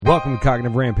Welcome to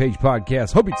Cognitive Rampage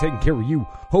Podcast. Hope you're taking care of you.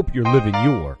 Hope you're living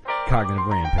your cognitive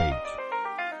rampage.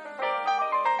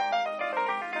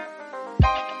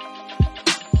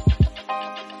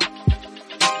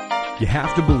 You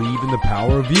have to believe in the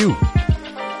power of you.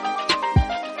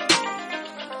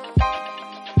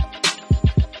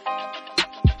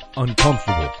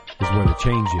 Uncomfortable is where the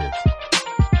change is.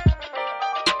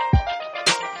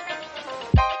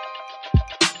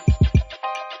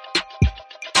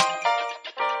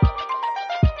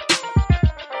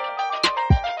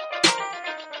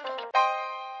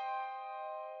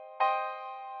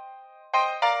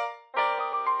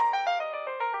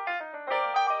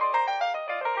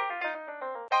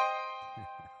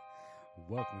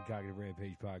 Welcome to Cognitive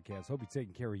Rampage Podcast. Hope you're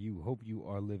taking care of you. Hope you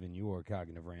are living your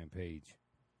cognitive rampage.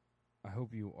 I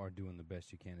hope you are doing the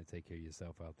best you can to take care of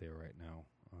yourself out there right now,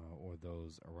 or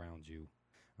those around you.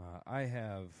 I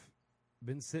have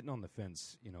been sitting on the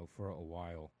fence, for a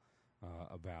while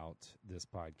about this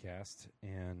podcast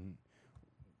and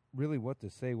really what to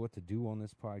say, what to do on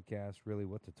this podcast, really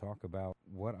what to talk about,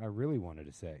 what I really wanted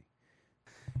to say.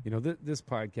 This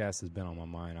podcast has been on my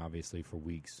mind, obviously, for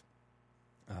weeks.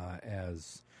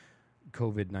 As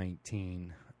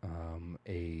COVID-19,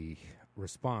 a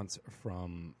response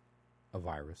from a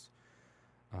virus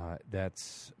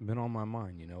that's been on my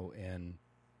mind, and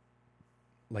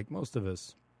like most of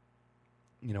us,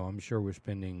 I'm sure we're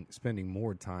spending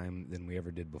more time than we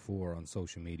ever did before on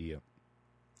social media,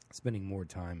 spending more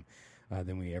time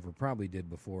than we ever probably did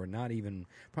before, not even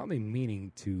probably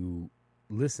meaning to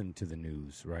listen to the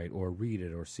news, right, or read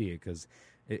it or see it, because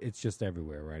it's just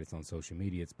everywhere, right? It's on social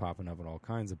media. It's popping up in all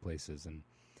kinds of places. And,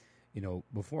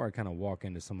 before I kind of walk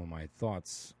into some of my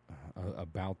thoughts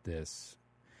about this,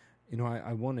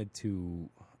 I wanted to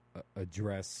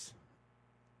address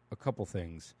a couple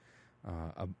things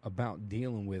about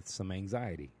dealing with some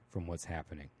anxiety from what's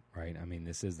happening, right? I mean,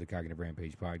 this is the Cognitive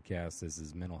Rampage Podcast. This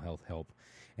is mental health help.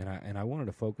 And I wanted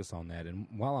to focus on that. And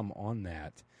while I'm on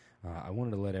that, I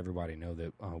wanted to let everybody know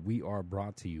that we are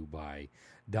brought to you by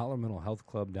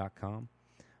DollarMentalHealthClub.com.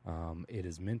 It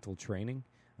is mental training.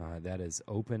 That is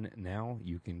open now.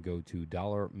 You can go to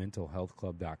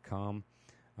DollarMentalHealthClub.com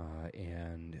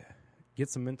and get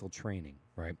some mental training,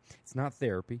 right? It's not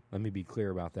therapy. Let me be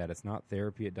clear about that. It's not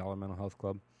therapy at Dollar Mental Health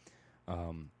Club.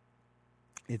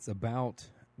 It's about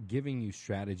giving you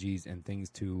strategies and things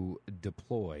to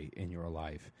deploy in your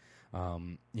life.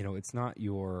 It's not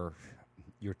your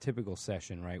typical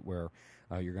session, right, where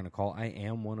you're going to call. I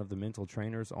am one of the mental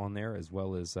trainers on there, as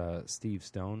well as Steve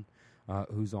Stone,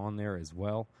 who's on there as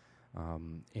well.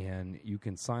 And you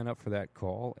can sign up for that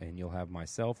call, and you'll have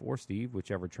myself or Steve,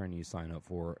 whichever trainer you sign up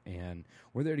for. And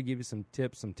we're there to give you some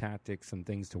tips, some tactics, some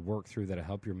things to work through that'll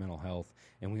help your mental health.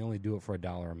 And we only do it for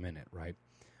 $1 a minute, right?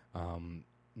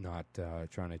 Not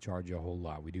trying to charge you a whole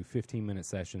lot. We do 15-minute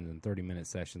sessions and 30-minute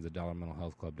sessions at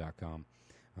DollarMentalHealthClub.com.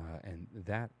 And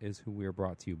that is who we are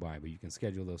brought to you by. But you can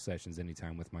schedule those sessions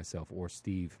anytime with myself or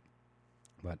Steve.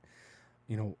 But,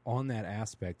 on that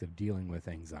aspect of dealing with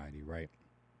anxiety, right?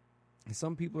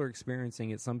 Some people are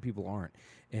experiencing it, some people aren't.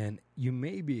 And you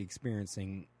may be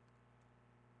experiencing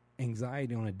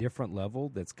anxiety on a different level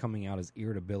that's coming out as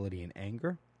irritability and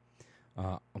anger.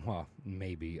 Well,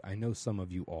 maybe. I know some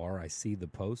of you are. I see the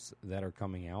posts that are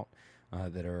coming out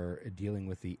that are dealing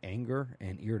with the anger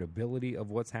and irritability of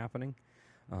what's happening.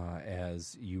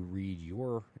 As you read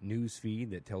your news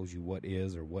feed that tells you what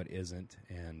is or what isn't.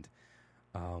 And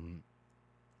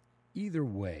either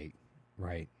way,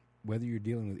 right, whether you're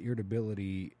dealing with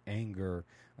irritability, anger,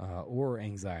 or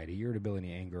anxiety,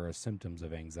 irritability and anger are symptoms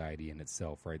of anxiety in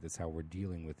itself, right? That's how we're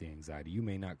dealing with the anxiety. You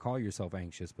may not call yourself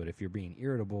anxious, but if you're being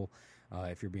irritable,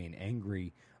 if you're being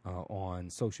angry on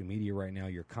social media right now,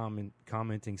 you're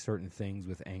commenting certain things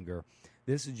with anger.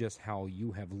 This is just how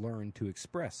you have learned to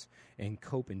express and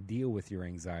cope and deal with your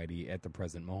anxiety at the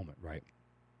present moment, right?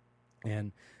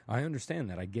 And I understand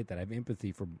that. I get that. I have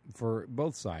empathy for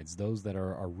both sides, those that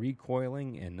are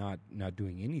recoiling and not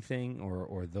doing anything,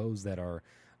 or those that are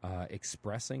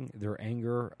expressing their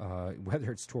anger,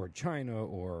 whether it's toward China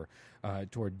or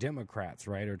toward Democrats,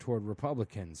 right, or toward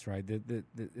Republicans, right?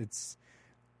 It's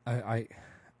I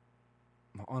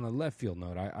on a left field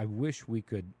note, I wish we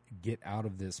could get out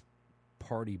of this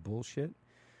party bullshit.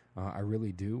 I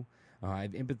really do. I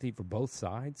have empathy for both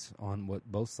sides on what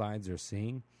both sides are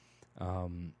seeing.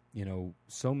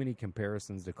 So many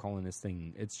comparisons to calling this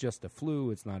thing, it's just a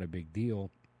flu, it's not a big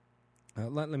deal.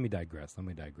 Let me digress.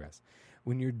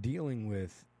 When you're dealing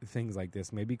with things like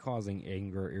this, maybe causing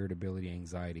anger, irritability,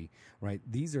 anxiety, right?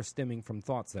 These are stemming from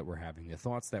thoughts that we're having. The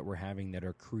thoughts that we're having that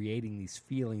are creating these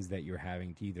feelings that you're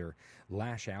having to either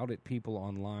lash out at people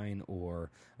online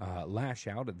or lash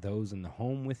out at those in the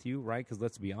home with you, right? Because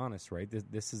let's be honest, right?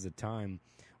 This is a time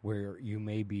where you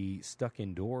may be stuck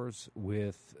indoors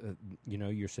with,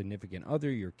 your significant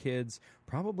other, your kids,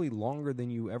 probably longer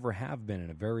than you ever have been in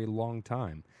a very long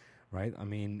time. Right? I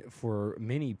mean, for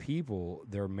many people,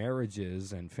 their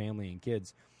marriages and family and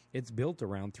kids, it's built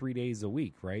around 3 days a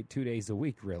week, right? 2 days a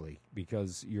week, really,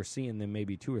 because you're seeing them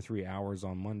maybe 2 or 3 hours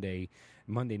on Monday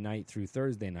night through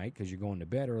Thursday night because you're going to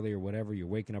bed early or whatever. You're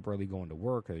waking up early going to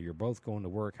work, or you're both going to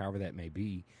work, however that may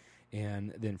be.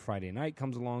 And then Friday night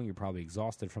comes along. You're probably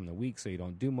exhausted from the week, so you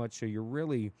don't do much. So you're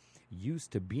really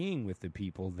used to being with the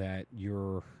people that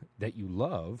you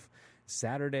love.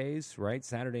 Saturdays, right?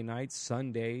 Saturday nights,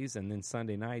 Sundays, and then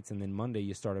Sunday nights, and then Monday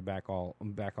you started back all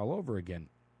over again.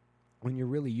 When you're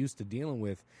really used to dealing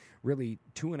with really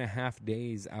 2.5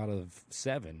 days out of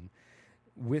 7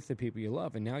 with the people you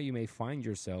love, and now you may find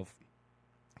yourself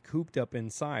cooped up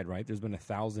inside, right? There's been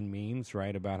 1,000 memes,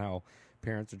 right, about how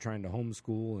parents are trying to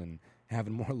homeschool and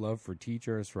having more love for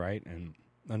teachers, right, and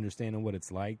understanding what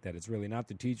it's like, that it's really not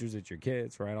the teachers, it's your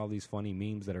kids, right? All these funny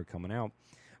memes that are coming out.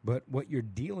 But what you're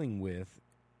dealing with,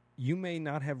 you may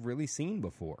not have really seen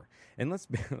before. And let's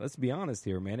be honest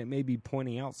here, man. It may be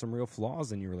pointing out some real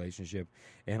flaws in your relationship.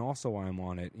 And also, while I'm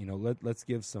on it, let's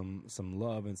give some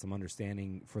love and some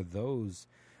understanding for those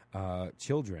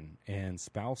children and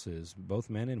spouses, both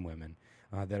men and women,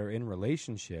 that are in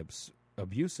relationships,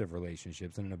 abusive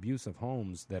relationships and in abusive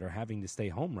homes, that are having to stay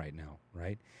home right now,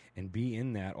 right? And be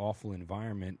in that awful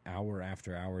environment hour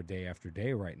after hour, day after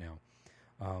day right now.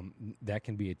 That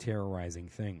can be a terrorizing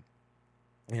thing.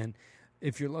 And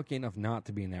if you're lucky enough not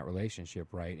to be in that relationship,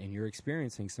 right, and you're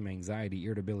experiencing some anxiety,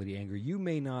 irritability, anger, you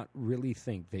may not really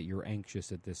think that you're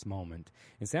anxious at this moment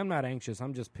and say, I'm not anxious,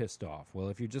 I'm just pissed off. Well,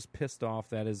 if you're just pissed off,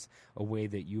 that is a way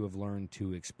that you have learned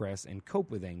to express and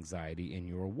cope with anxiety in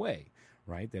your way,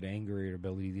 right? That anger,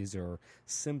 irritability, these are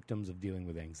symptoms of dealing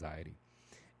with anxiety.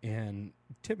 And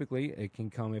typically it can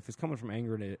come, if it's coming from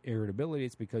anger and irritability,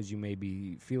 it's because you may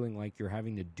be feeling like you're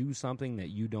having to do something that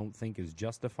you don't think is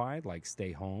justified, like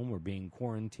stay home or being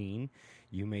quarantined.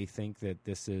 You may think that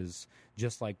this is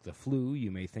just like the flu. You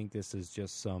may think this is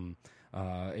just some,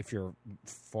 if you're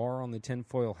far on the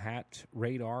tinfoil hat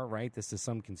radar, right, this is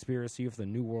some conspiracy of the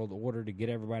New World Order to get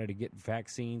everybody to get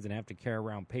vaccines and have to carry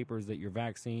around papers that you're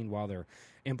vaccinated while they're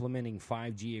implementing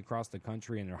 5G across the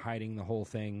country and they're hiding the whole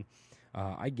thing.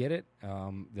 I get it,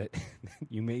 that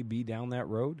you may be down that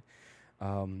road,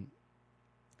 and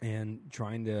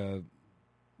trying to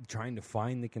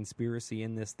find the conspiracy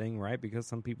in this thing, right? Because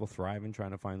some people thrive in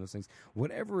trying to find those things.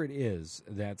 Whatever it is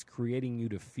that's creating you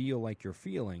to feel like you're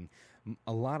feeling,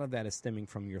 a lot of that is stemming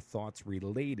from your thoughts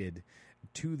related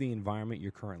to the environment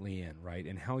you're currently in, right?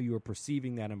 And how you are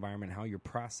perceiving that environment, how you're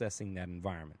processing that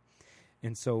environment.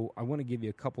 And so I want to give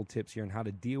you a couple tips here on how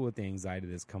to deal with the anxiety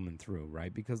that's coming through,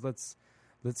 right? Because let's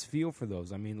feel for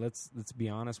those. I mean, let's be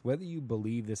honest. Whether you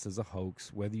believe this is a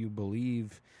hoax, whether you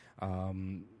believe, I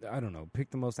don't know, pick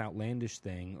the most outlandish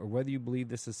thing, or whether you believe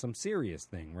this is some serious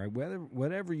thing, right?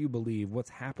 Whatever you believe,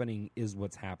 what's happening is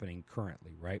what's happening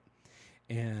currently, right?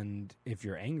 And if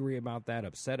you're angry about that,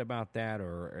 upset about that,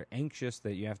 or anxious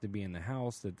that you have to be in the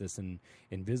house, that this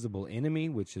invisible enemy,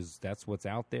 that's what's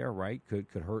out there, right, could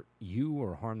hurt you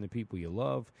or harm the people you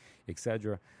love,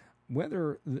 etc.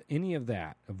 Whether any of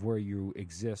that, of where you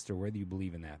exist or whether you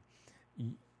believe in that,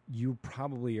 you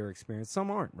probably are experiencing.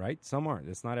 Some aren't, right? Some aren't.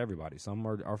 It's not everybody. Some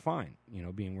are fine,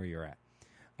 being where you're at.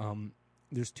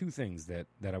 There's two things that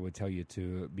I would tell you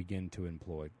to begin to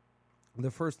employ. The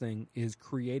first thing is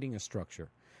creating a structure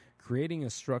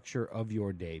of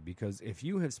your day, because if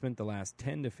you have spent the last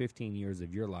 10 to 15 years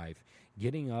of your life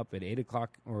getting up at 8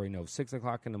 o'clock or 6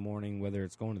 o'clock in the morning, whether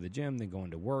it's going to the gym, then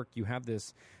going to work, you have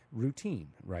this routine,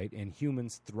 right? And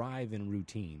humans thrive in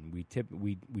routine.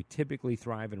 We typically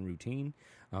thrive in routine.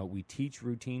 We teach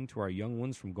routine to our young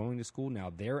ones from going to school.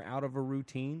 Now they're out of a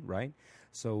routine, right?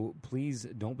 So please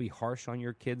don't be harsh on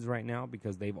your kids right now,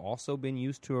 because they've also been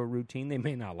used to a routine. They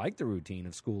may not like the routine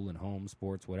of school and home,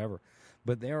 sports, whatever,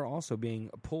 but they're also being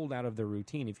pulled out of their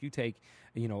routine. If you take,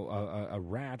 a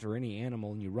rat or any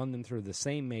animal and you run them through the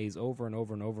same maze over and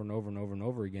over and over and over and over and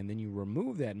over again, then you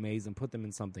remove that maze and put them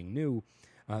in something new,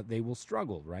 they will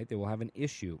struggle, right? They will have an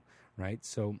issue, right?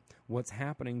 So what's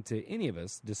happening to any of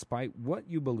us, despite what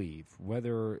you believe,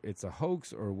 whether it's a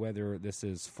hoax or whether this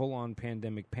is full-on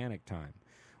pandemic panic time,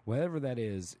 whatever that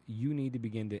is, you need to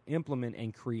begin to implement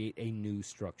and create a new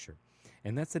structure.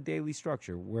 And that's a daily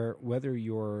structure where whether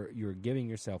you're giving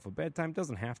yourself a bedtime,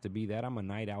 doesn't have to be that. I'm a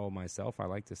night owl myself. I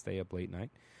like to stay up late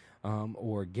night.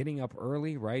 Or getting up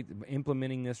early, right?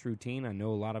 Implementing this routine. I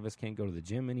know a lot of us can't go to the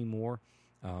gym anymore,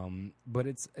 but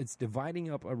it's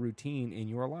dividing up a routine in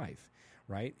your life,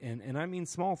 right? And I mean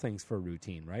small things for a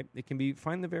routine, right? It can be,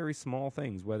 find the very small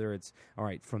things, whether it's, all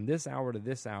right, from this hour to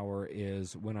this hour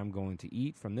is when I'm going to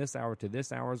eat. From this hour to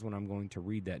this hour is when I'm going to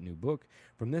read that new book.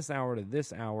 From this hour to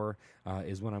this hour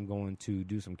is when I'm going to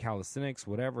do some calisthenics,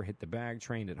 whatever, hit the bag,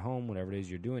 trained at home, whatever it is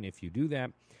you're doing. If you do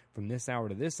that, from this hour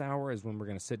to this hour is when we're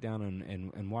going to sit down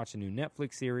and watch a new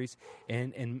Netflix series.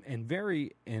 And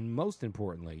most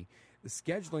importantly,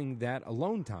 scheduling that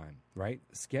alone time, right?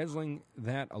 Scheduling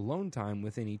that alone time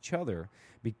within each other,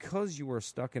 because you are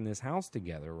stuck in this house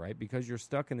together, right? Because you're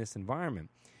stuck in this environment,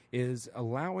 is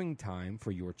allowing time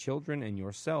for your children and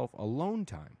yourself, alone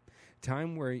time.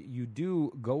 Time where you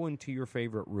do go into your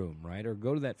favorite room, right? Or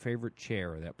go to that favorite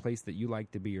chair, or that place that you like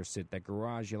to be, or sit, that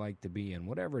garage you like to be in,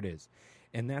 whatever it is.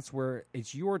 And that's where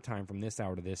it's your time from this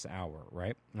hour to this hour,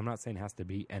 right? I'm not saying it has to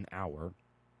be an hour.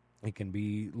 It can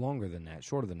be longer than that,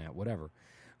 shorter than that, whatever.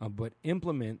 But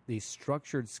implement the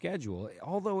structured schedule,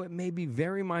 although it may be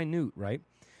very minute, right?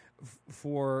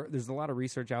 There's a lot of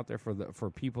research out there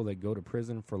for people that go to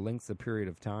prison for lengths of period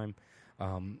of time.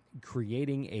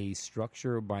 Creating a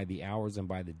structure by the hours and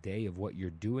by the day of what you're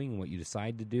doing and what you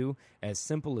decide to do, as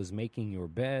simple as making your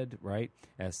bed, right?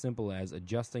 As simple as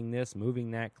adjusting this, moving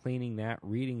that, cleaning that,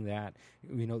 reading that.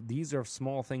 These are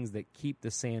small things that keep the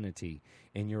sanity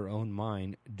in your own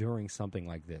mind during something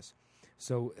like this.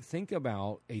 So think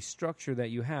about a structure that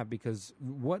you have, because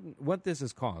what this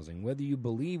is causing, whether you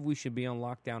believe we should be on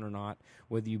lockdown or not,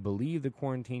 whether you believe the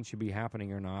quarantine should be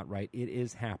happening or not, right, it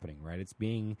is happening, right? It's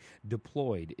being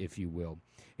deployed, if you will.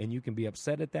 And you can be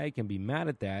upset at that, you can be mad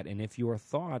at that, and if your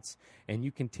thoughts, and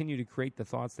you continue to create the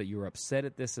thoughts that you're upset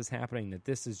at this is happening, that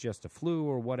this is just a flu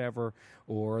or whatever,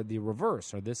 or the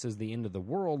reverse, or this is the end of the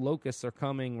world, locusts are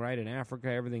coming, right, in Africa,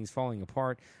 everything's falling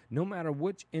apart, no matter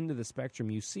which end of the spectrum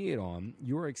you see it on,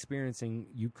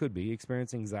 you could be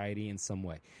experiencing anxiety in some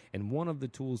way. And one of the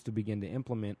tools to begin to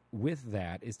implement with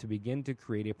that is to begin to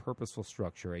create a purposeful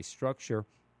structure, a structure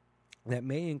that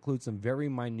may include some very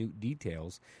minute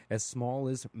details, as small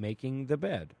as making the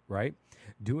bed, right?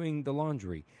 Doing the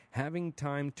laundry, having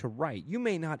time to write. You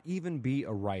may not even be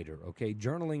a writer, okay?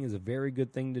 Journaling is a very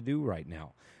good thing to do right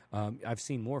now. I've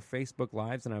seen more Facebook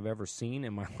Lives than I've ever seen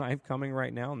in my life coming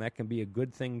right now, and that can be a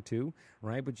good thing too,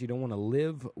 right? But you don't want to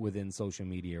live within social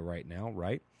media right now,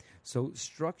 right? So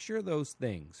structure those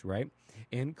things, right?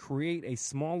 And create a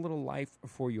small little life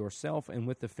for yourself and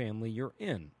with the family you're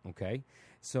in, okay?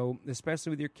 So especially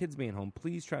with your kids being home,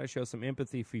 please try to show some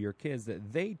empathy for your kids,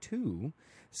 that they too,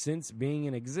 since being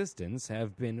in existence,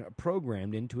 have been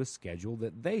programmed into a schedule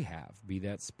that they have, be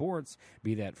that sports,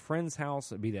 be that friend's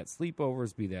house, be that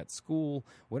sleepovers, be that school,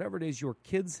 whatever it is your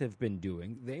kids have been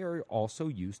doing, they are also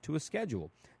used to a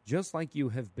schedule, just like you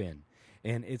have been.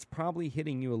 And it's probably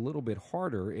hitting you a little bit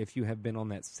harder if you have been on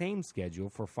that same schedule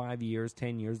for 5 years,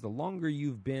 10 years. The longer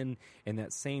you've been in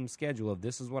that same schedule of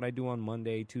this is what I do on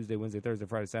Monday, Tuesday, Wednesday, Thursday,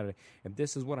 Friday, Saturday, and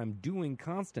this is what I'm doing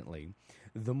constantly,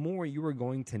 the more you are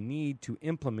going to need to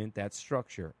implement that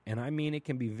structure. And I mean, it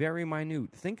can be very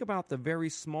minute. Think about the very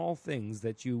small things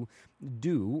that you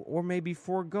do or maybe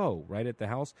forego right at the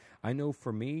house. I know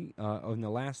for me, in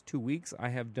the last 2 weeks, I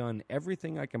have done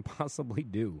everything I can possibly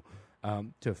do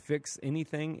to fix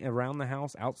anything around the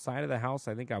house, outside of the house.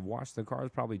 I think I've washed the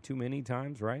cars probably too many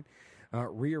times, right?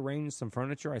 Rearranged some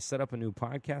furniture. I set up a new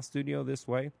podcast studio this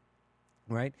way,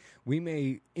 right? We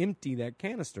may empty that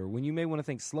canister when you may want to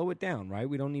think, slow it down, right?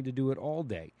 We don't need to do it all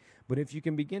day. But if you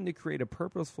can begin to create a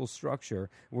purposeful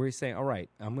structure where you say, all right,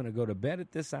 I'm going to go to bed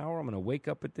at this hour, I'm going to wake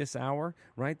up at this hour,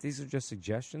 right? These are just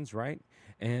suggestions, right?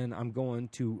 And I'm going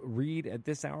to read at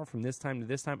this hour from this time to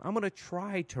this time. I'm going to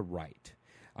try to write.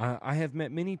 I have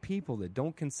met many people that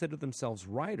don't consider themselves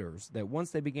writers, that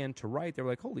once they began to write, they're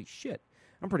like, holy shit,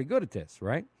 I'm pretty good at this,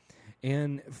 right?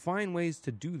 And find ways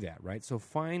to do that, right? So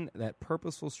find that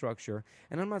purposeful structure.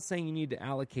 And I'm not saying you need to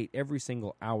allocate every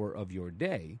single hour of your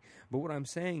day, but what I'm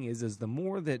saying is the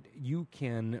more that you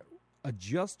can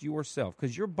adjust yourself,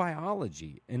 because your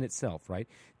biology in itself, right,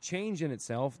 change in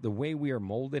itself, the way we are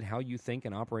molded, how you think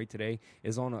and operate today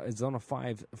is on a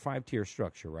five-tier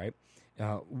structure, right?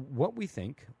 What we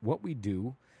think, what we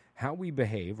do, how we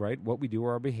behave, right? What we do,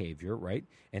 our behavior, right?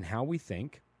 And how we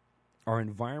think, our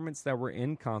environments that we're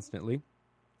in constantly,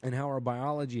 and how our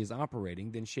biology is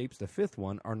operating then shapes the fifth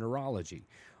one, our neurology.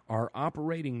 Our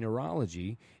operating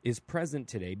neurology is present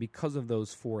today because of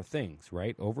those four things,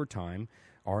 right? Over time,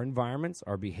 our environments,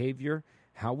 our behavior,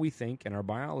 how we think and our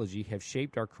biology have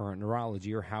shaped our current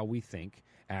neurology, or how we think,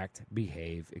 act,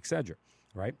 behave, etc.,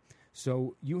 right?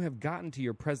 So you have gotten to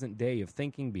your present day of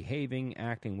thinking, behaving,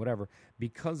 acting, whatever,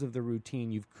 because of the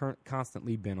routine you've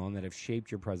constantly been on that have shaped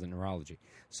your present neurology.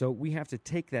 So we have to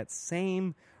take that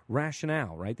same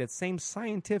rationale, right? That same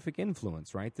scientific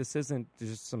influence, right? This isn't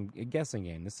just some guessing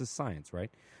game. This is science,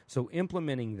 right? So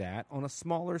implementing that on a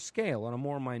smaller scale, on a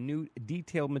more minute,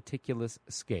 detailed, meticulous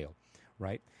scale,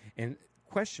 right? And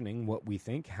questioning what we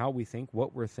think, how we think,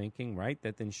 what we're thinking, right?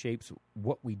 That then shapes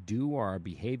what we do or our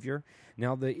behavior.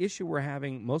 Now, the issue we're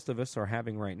having, most of us are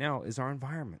having right now, is our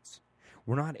environments.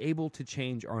 We're not able to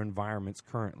change our environments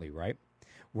currently, right?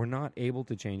 We're not able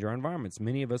to change our environments.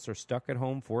 Many of us are stuck at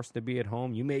home, forced to be at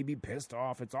home. You may be pissed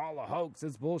off. It's all a hoax.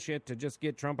 It's bullshit to just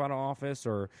get Trump out of office,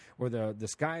 or the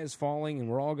sky is falling and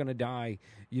we're all going to die.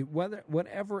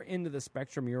 Whatever end of the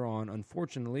spectrum you're on,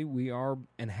 unfortunately, we are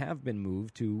and have been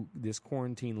moved to this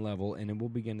quarantine level, and it will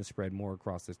begin to spread more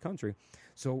across this country.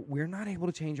 So we're not able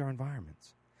to change our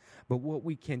environments. But what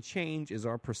we can change is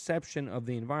our perception of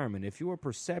the environment. If your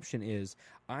perception is,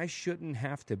 I shouldn't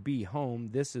have to be home,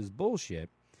 this is bullshit,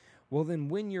 well, then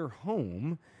when you're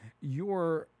home,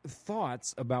 your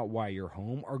thoughts about why you're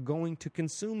home are going to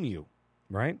consume you,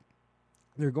 right?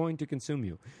 They're going to consume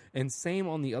you. And same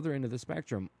on the other end of the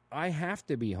spectrum. I have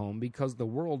to be home because the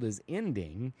world is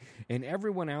ending and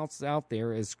everyone else out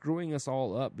there is screwing us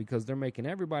all up because they're making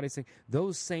everybody say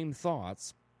those same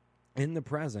thoughts in the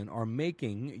present are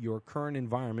making your current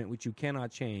environment, which you cannot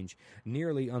change,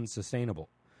 nearly unsustainable.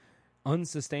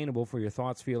 Unsustainable for your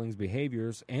thoughts, feelings,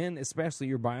 behaviors, and especially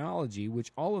your biology,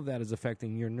 which all of that is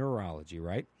affecting your neurology,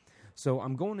 right? So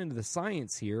I'm going into the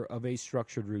science here of a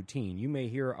structured routine. You may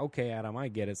hear, okay, Adam, I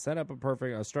get it. Set up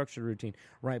a structured routine.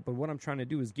 Right, but what I'm trying to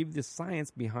do is give you the science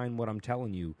behind what I'm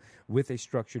telling you with a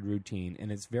structured routine,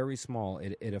 and it's very small.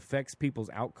 It affects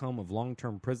people's outcome of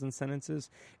long-term prison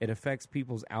sentences. It affects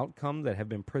people's outcome that have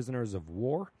been prisoners of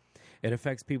war. It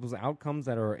affects people's outcomes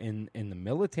that are in the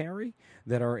military,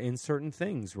 that are in certain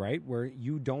things, right, where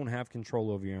you don't have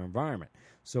control over your environment.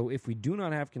 So if we do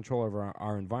not have control over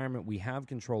our environment, we have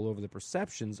control over the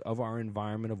perceptions of our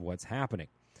environment of what's happening,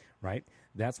 right?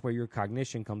 That's where your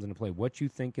cognition comes into play, what you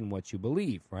think and what you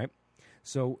believe, right?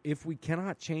 So if we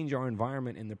cannot change our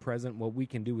environment in the present, what we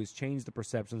can do is change the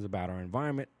perceptions about our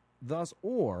environment, thus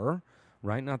or...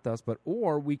 right? Not thus, but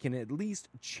or we can at least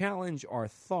challenge our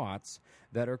thoughts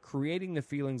that are creating the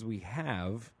feelings we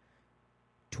have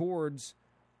towards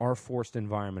our forced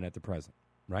environment at the present,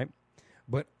 right?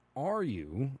 But are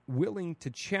you willing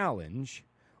to challenge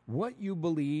what you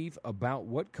believe about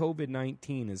what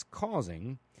COVID-19 is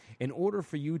causing in order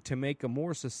for you to make a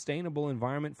more sustainable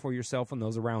environment for yourself and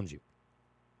those around you?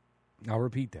 I'll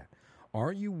repeat that.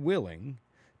 Are you willing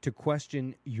to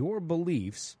question your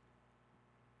beliefs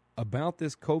about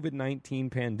this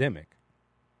COVID-19 pandemic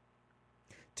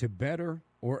to better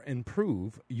or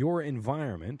improve your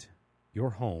environment,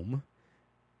 your home,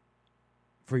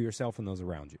 for yourself and those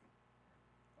around you?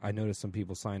 I noticed some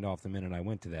people signed off the minute I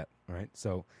went to that, all right?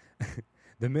 So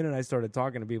the minute I started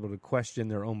talking to people to question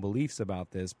their own beliefs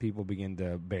about this, people begin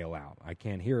to bail out. I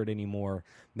can't hear it anymore.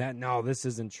 No, this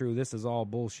isn't true. This is all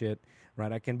bullshit,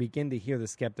 right? I can begin to hear the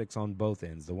skeptics on both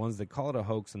ends, the ones that call it a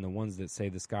hoax and the ones that say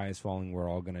the sky is falling, we're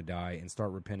all going to die, and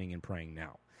start repenting and praying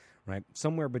now, right?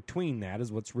 Somewhere between that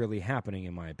is what's really happening,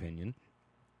 in my opinion.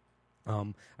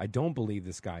 I don't believe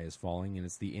the sky is falling and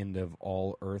it's the end of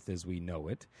all Earth as we know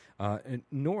it,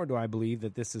 nor do I believe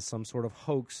that this is some sort of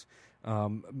hoax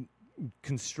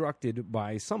constructed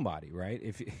by somebody, right?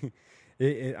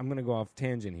 I'm going to go off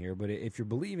tangent here, but if you're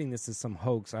believing this is some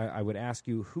hoax, I would ask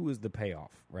you, who is the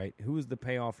payoff, right? Who is the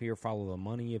payoff here? Follow the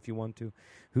money if you want to.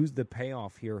 Who's the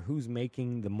payoff here? Who's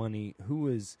making the money? Who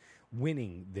is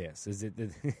winning this? Is it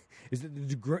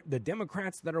the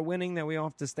Democrats that are winning, that we all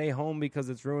have to stay home because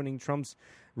it's ruining Trump's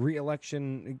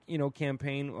re-election,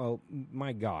 campaign? Well,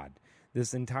 my God.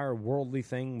 This entire worldly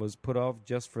thing was put off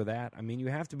just for that. I mean, you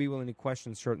have to be willing to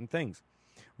question certain things,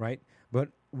 right? But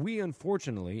we,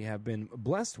 unfortunately, have been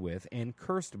blessed with and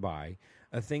cursed by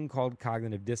a thing called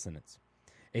cognitive dissonance.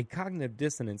 A cognitive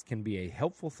dissonance can be a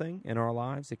helpful thing in our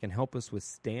lives. It can help us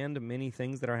withstand many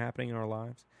things that are happening in our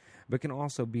lives, but can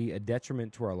also be a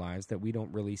detriment to our lives that we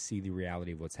don't really see the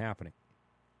reality of what's happening.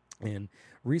 And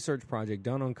research project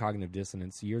done on cognitive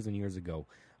dissonance years and years ago,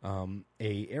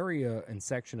 a area and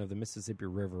section of the Mississippi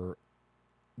River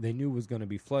they knew was going to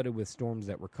be flooded with storms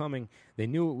that were coming. They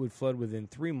knew it would flood within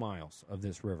 3 miles of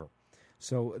this river.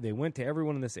 So they went to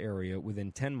everyone in this area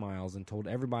within 10 miles and told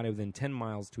everybody within 10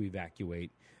 miles to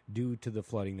evacuate due to the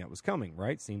flooding that was coming,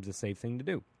 right? Seems a safe thing to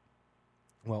do.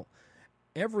 Well,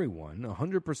 everyone,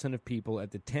 100% of people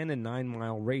at the 10 and 9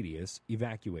 mile radius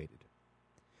evacuated.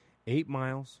 8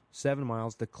 miles, 7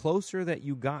 miles, the closer that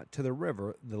you got to the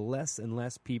river, the less and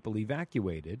less people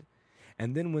evacuated.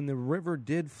 And then when the river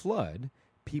did flood,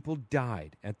 people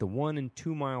died. At the 1 and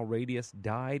 2 mile radius,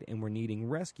 died and were needing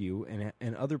rescue,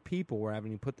 and other people were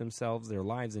having to put themselves, their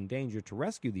lives in danger to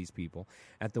rescue these people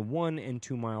at the 1 and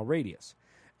 2 mile radius.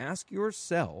 Ask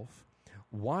yourself,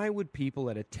 why would people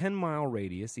at a 10 mile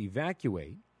radius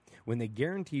evacuate when they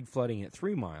guaranteed flooding at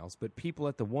 3 miles, but people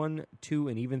at the 1, 2,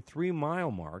 and even 3 mile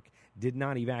mark did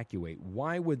not evacuate?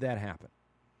 Why would that happen?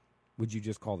 Would you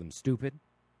just call them stupid?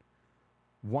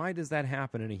 Why does that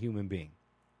happen in a human being?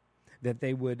 That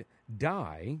they would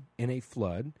die in a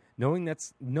flood, knowing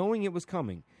it was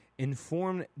coming,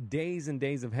 informed days and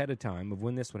days ahead of time of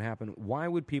when this would happen. Why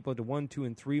would people at the 1, 2,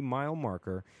 and 3 mile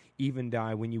marker even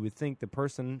die when you would think the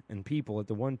person and people at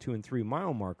the 1, 2, and 3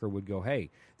 mile marker would go, hey,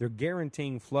 they're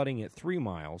guaranteeing flooding at 3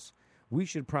 miles. We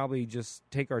should probably just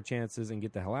take our chances and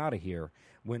get the hell out of here,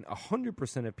 when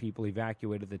 100% of people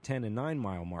evacuated the 10 and 9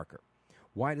 mile marker.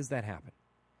 Why does that happen?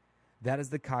 That is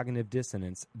the cognitive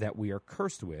dissonance that we are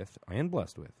cursed with and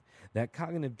blessed with. That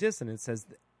cognitive dissonance says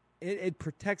it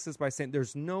protects us by saying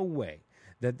there's no way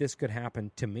that this could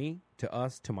happen to me, to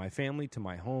us, to my family, to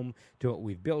my home, to what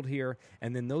we've built here.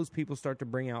 And then those people start to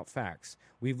bring out facts.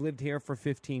 We've lived here for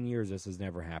 15 years. This has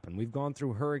never happened. We've gone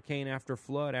through hurricane after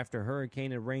flood after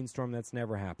hurricane and rainstorm. That's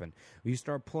never happened. You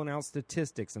start pulling out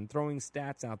statistics and throwing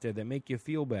stats out there that make you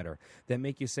feel better, that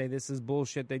make you say this is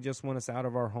bullshit. They just want us out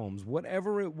of our homes.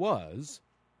 Whatever it was,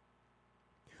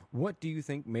 what do you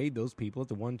think made those people at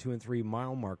the 1, 2, and 3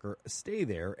 mile marker stay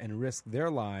there and risk their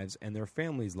lives and their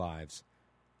families' lives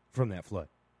from that flood?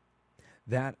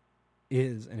 That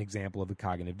is an example of a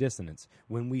cognitive dissonance.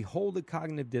 When we hold a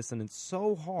cognitive dissonance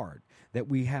so hard that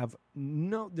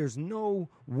there's no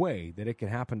way that it could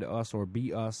happen to us or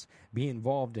be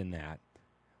involved in that,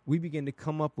 we begin to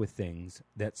come up with things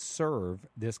that serve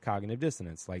this cognitive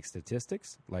dissonance, like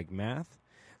statistics, like math,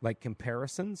 like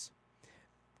comparisons,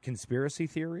 conspiracy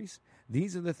theories.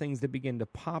 These are the things that begin to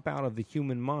pop out of the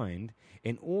human mind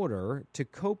in order to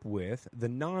cope with the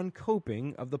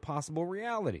non-coping of the possible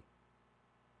reality.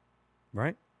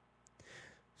 Right?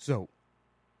 So,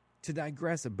 to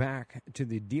digress back to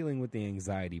the dealing with the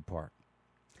anxiety part,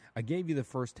 I gave you the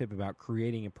first tip about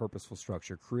creating a purposeful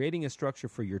structure, creating a structure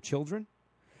for your children,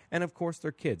 and of course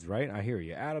their kids, right? I hear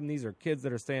you. Adam, these are kids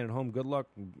that are staying at home. Good luck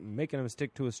making them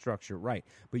stick to a structure, right?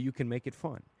 But you can make it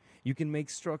fun. You can make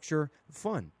structure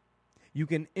fun. You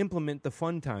can implement the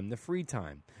fun time, the free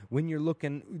time,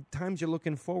 times you're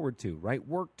looking forward to, right?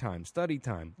 Work time, study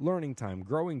time, learning time,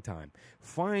 growing time.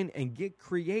 Find and get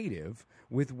creative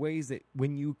with ways that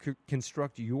when you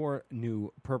construct your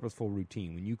new purposeful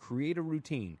routine, when you create a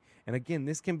routine, and again,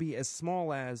 this can be as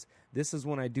small as, this is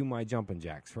when I do my jumping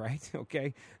jacks, right?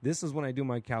 Okay? This is when I do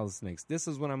my calisthenics. This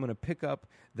is when I'm going to pick up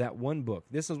that one book.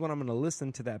 This is when I'm going to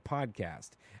listen to that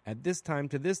podcast. At this time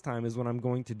to this time is when I'm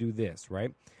going to do this,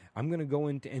 right? I'm going to go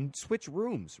into and switch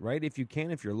rooms, right? If you can,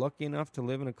 if you're lucky enough to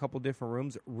live in a couple different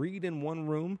rooms, read in one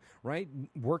room, right?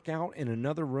 Work out in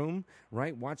another room,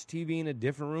 right? Watch TV in a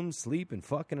different room, sleep and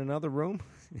fuck in another room.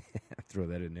 Throw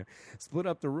that in there. Split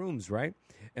up the rooms, right?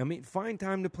 I mean, find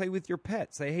time to play with your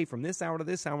pet. Say, hey, from this hour to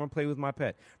this hour, I'm going to play with my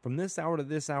pet. From this hour to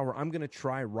this hour, I'm going to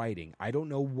try writing. I don't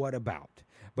know what about,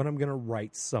 but I'm going to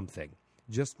write something.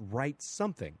 Just write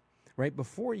something. Right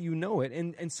before you know it,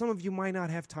 and some of you might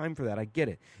not have time for that. I get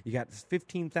it. You got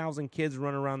 15,000 kids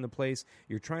running around the place.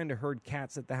 You're trying to herd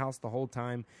cats at the house the whole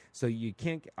time, so you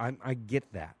can't. I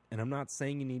get that, and I'm not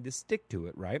saying you need to stick to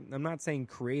it. Right? I'm not saying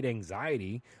create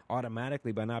anxiety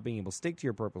automatically by not being able to stick to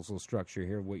your purposeful structure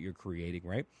here of what you're creating.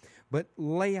 Right? But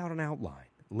lay out an outline.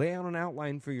 Lay out an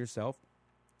outline for yourself.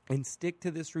 And stick to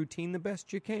this routine the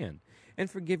best you can. And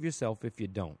forgive yourself if you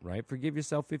don't. Right? Forgive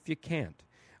yourself if you can't.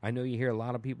 I know you hear a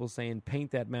lot of people saying, paint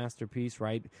that masterpiece,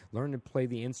 right? Learn to play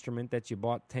the instrument that you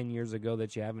bought 10 years ago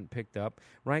that you haven't picked up,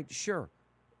 right? Sure.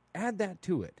 Add that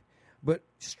to it. But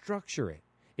structure it.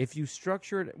 If you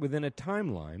structure it within a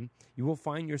timeline, you will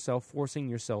find yourself forcing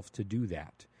yourself to do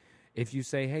that. If you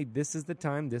say, hey, this is the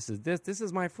time, this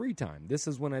is my free time. This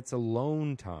is when it's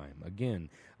alone time. Again,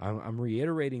 I'm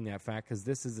reiterating that fact because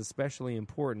this is especially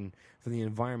important for the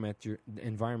environment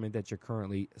that you're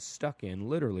currently stuck in,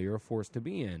 literally, or forced to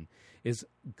be in, is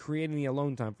creating the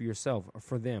alone time for yourself,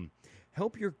 for them.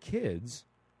 Help your kids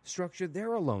structure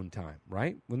their alone time,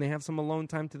 right? When they have some alone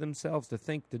time to themselves, to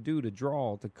think, to do, to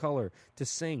draw, to color, to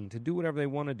sing, to do whatever they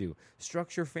want to do.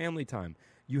 Structure family time.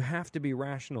 You have to be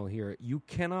rational here. You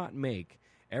cannot make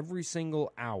every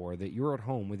single hour that you're at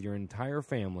home with your entire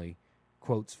family,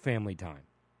 quotes, family time,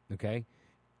 okay?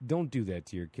 Don't do that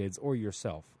to your kids or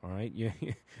yourself, all right?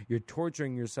 You're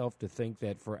torturing yourself to think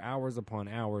that for hours upon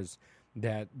hours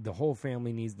that the whole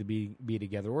family needs to be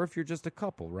together, or if you're just a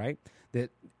couple, right?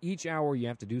 That each hour you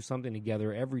have to do something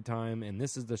together every time, and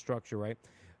this is the structure, right?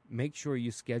 Make sure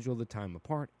you schedule the time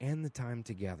apart and the time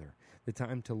together, the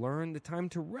time to learn, the time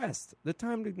to rest, the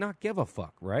time to not give a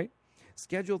fuck, right?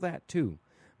 Schedule that too.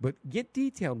 But get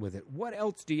detailed with it. What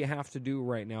else do you have to do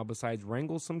right now besides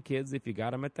wrangle some kids if you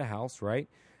got them at the house, right?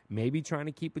 Maybe trying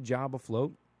to keep a job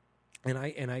afloat. And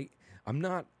I'm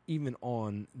not even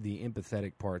on the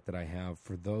empathetic part that I have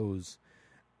for those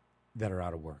that are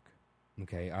out of work.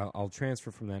 Okay, I'll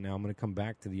transfer from that now. I'm going to come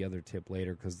back to the other tip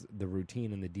later because the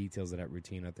routine and the details of that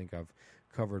routine I think I've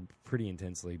covered pretty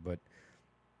intensely. But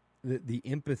the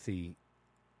empathy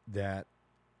that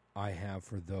I have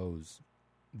for those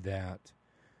that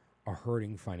are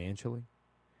hurting financially,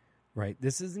 right?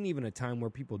 This isn't even a time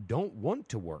where people don't want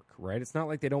to work, right? It's not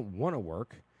like they don't want to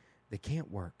work. They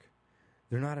can't work.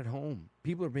 They're not at home.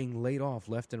 People are being laid off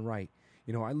left and right.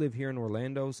 You know, I live here in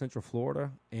Orlando, Central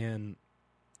Florida, and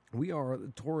we are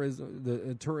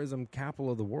the tourism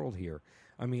capital of the world here.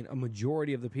 I mean, a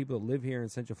majority of the people that live here in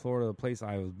Central Florida, the place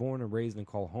I was born and raised and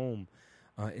call home,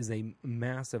 is a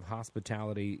massive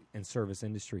hospitality and service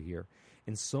industry here.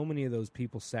 And so many of those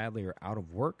people, sadly, are out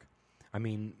of work. I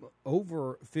mean,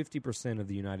 over 50% of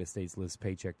the United States lives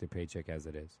paycheck to paycheck as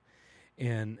it is.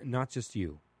 And not just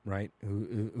you, right,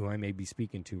 who I may be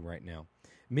speaking to right now.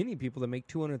 Many people that make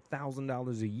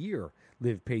 $200,000 a year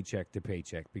live paycheck to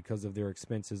paycheck because of their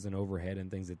expenses and overhead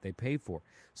and things that they pay for.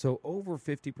 So over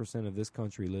 50% of this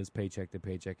country lives paycheck to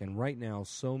paycheck. And right now,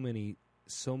 so many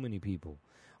people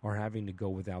are having to go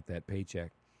without that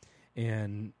paycheck.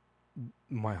 And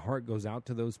my heart goes out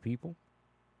to those people.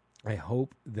 I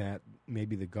hope that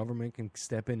maybe the government can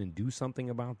step in and do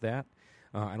something about that.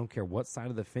 I don't care what side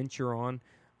of the fence you're on.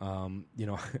 You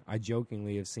know, I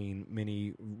jokingly have seen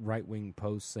many right-wing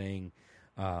posts saying,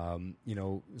 you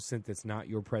know, since it's not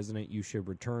your president, you should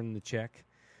return the check,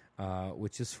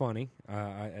 which is funny.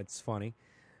 It's funny.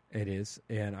 It is.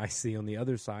 And I see on the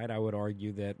other side, I would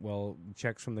argue that, well,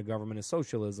 checks from the government is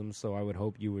socialism, so I would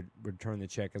hope you would return the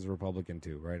check as a Republican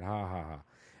too, right? Ha, ha, ha.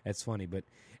 That's funny. But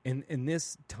in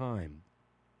this time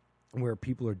where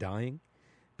people are dying,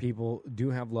 people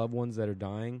do have loved ones that are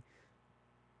dying,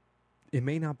 it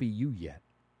may not be you yet.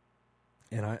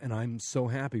 And I'm so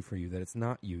happy for you that it's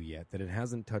not you yet, that it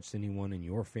hasn't touched anyone in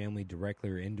your family directly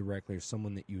or indirectly or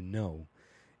someone that you know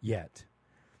yet.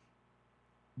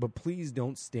 But please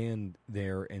don't stand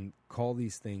there and call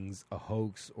these things a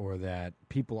hoax or that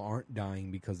people aren't dying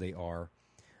because they are.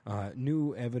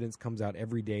 New evidence comes out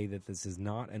every day that this is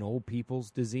not an old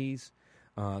people's disease,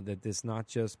 that this not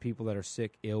just people that are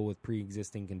sick, ill with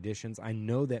pre-existing conditions. I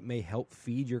know that may help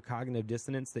feed your cognitive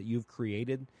dissonance that you've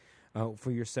created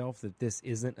for yourself, that this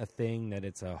isn't a thing, that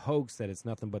it's a hoax, that it's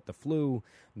nothing but the flu,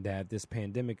 that this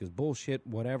pandemic is bullshit,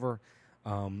 whatever.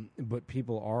 But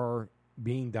people are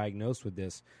being diagnosed with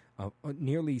this.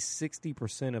 Nearly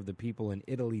 60% of the people in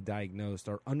Italy diagnosed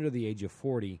are under the age of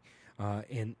 40,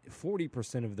 and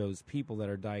 40% of those people that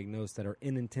are diagnosed that are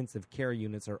in intensive care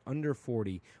units are under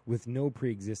 40 with no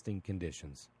pre-existing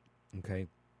conditions. Okay?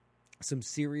 Some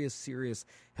serious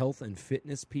health and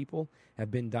fitness people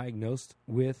have been diagnosed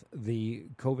with the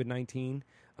COVID-19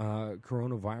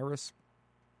 coronavirus.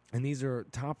 And these are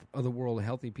top of the world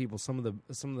healthy people. Some of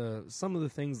the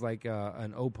things like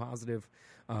an O positive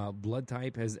blood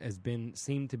type has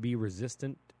seemed to be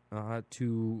resistant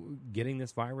to getting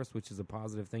this virus, which is a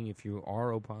positive thing if you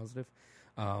are O positive.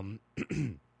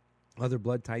 Other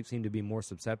blood types seem to be more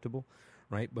susceptible,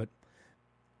 right? But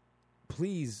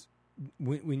please,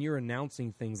 when you're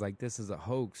announcing things like this as a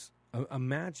hoax,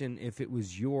 imagine if it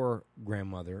was your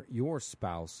grandmother, your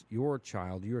spouse, your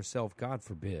child, yourself, God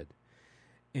forbid.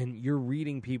 And you're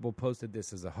reading people posted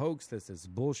this as a hoax, this is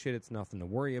bullshit, it's nothing to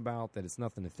worry about, that it's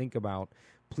nothing to think about.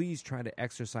 Please try to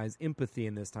exercise empathy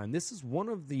in this time. This is one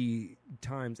of the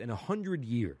times in 100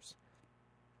 years.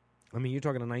 I mean, you're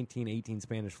talking a 1918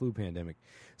 Spanish flu pandemic.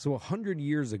 So 100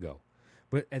 years ago.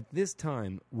 But at this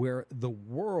time where the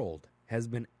world has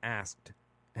been asked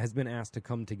to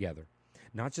come together.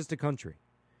 Not just a country.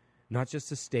 Not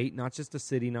just a state, not just a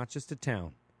city, not just a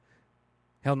town.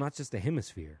 Hell, not just a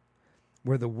hemisphere.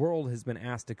 Where the world has been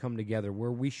asked to come together,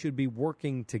 where we should be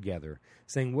working together,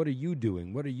 saying, what are you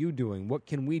doing? What are you doing? What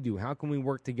can we do? How can we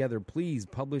work together? Please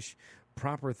publish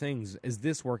proper things. Is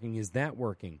this working? Is that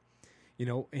working? You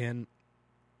know, and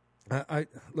I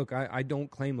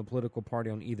don't claim a political party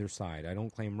on either side. I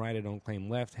don't claim right. I don't claim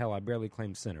left. Hell, I barely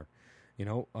claim center.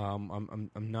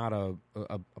 I'm not a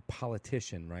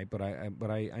politician, right? But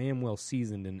I am well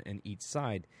seasoned in each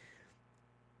side.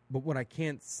 But what I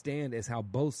can't stand is how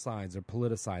both sides are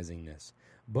politicizing this.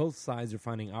 Both sides are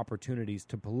finding opportunities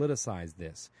to politicize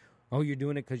this. Oh, you're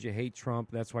doing it because you hate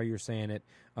Trump. That's why you're saying it.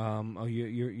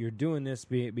 You're doing this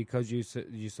because you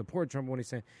support Trump when he's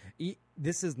saying.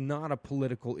 This is not a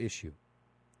political issue.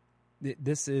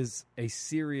 This is a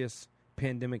serious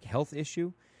pandemic health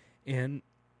issue, and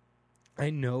I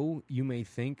know you may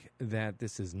think that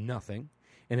this is nothing,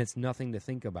 and it's nothing to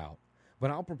think about.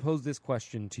 But I'll propose this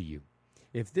question to you.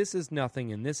 If this is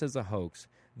nothing and this is a hoax,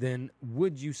 then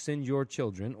would you send your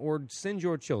children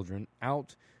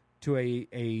out to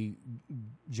a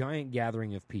giant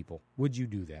gathering of people? Would you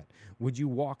do that? Would you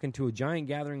walk into a giant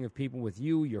gathering of people with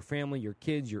you, your family, your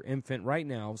kids, your infant right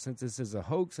now, since this is a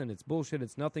hoax and it's bullshit,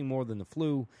 it's nothing more than the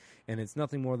flu, and it's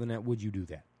nothing more than that, would you do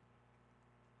that?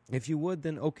 If you would,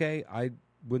 then okay, I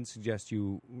wouldn't suggest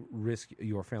you risk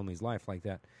your family's life like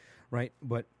that, right?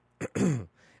 But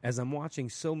as I'm watching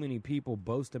so many people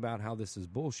boast about how this is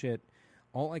bullshit,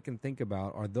 all I can think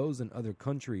about are those in other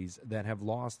countries that have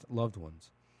lost loved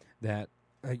ones. That,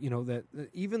 that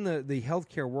even the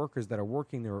healthcare workers that are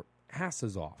working their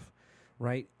asses off,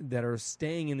 right, that are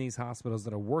staying in these hospitals,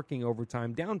 that are working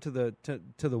overtime, down to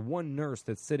the one nurse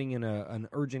that's sitting in an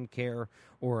urgent care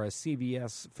or a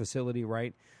CVS facility,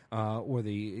 right, or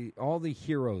all the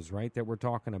heroes, right, that we're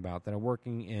talking about that are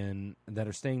working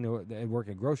that work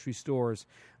at grocery stores,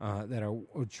 that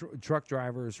are truck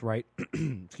drivers, right,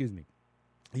 excuse me.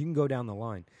 You can go down the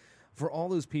line. For all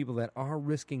those people that are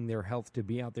risking their health to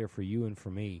be out there for you and for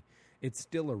me, it's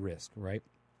still a risk, right?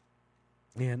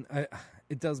 And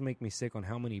it does make me sick on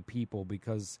how many people,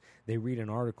 because they read an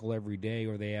article every day,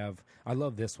 or I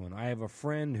love this one. I have a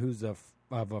friend who's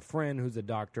a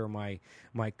doctor. My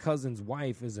cousin's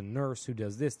wife is a nurse who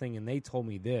does this thing, and they told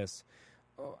me this.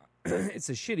 It's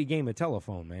a shitty game of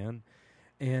telephone, man.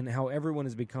 And how everyone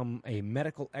has become a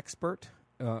medical expert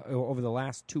over the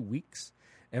last 2 weeks.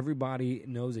 Everybody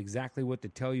knows exactly what to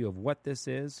tell you of what this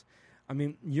is. I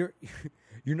mean, you're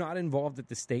not involved at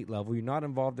the state level. You're not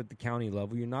involved at the county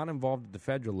level. You're not involved at the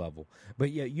federal level.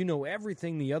 But yet you know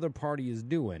everything the other party is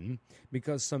doing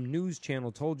because some news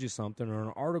channel told you something, or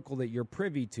an article that you're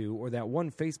privy to, or that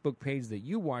one Facebook page that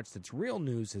you watch that's real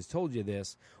news has told you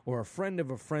this, or a friend of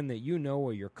a friend that you know,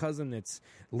 or your cousin that's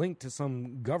linked to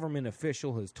some government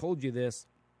official has told you this.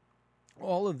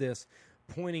 All of this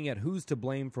pointing at who's to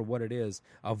blame for what it is.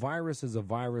 A virus is a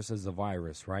virus is a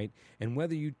virus, right? And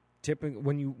whether you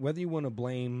want to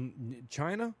blame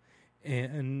China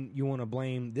and you want to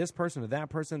blame this person or that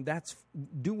person,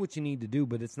 do what you need to do,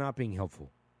 but it's not being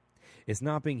helpful. It's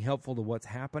not being helpful to what's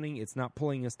happening. It's not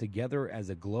pulling us together as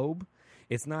a globe.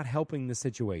 It's not helping the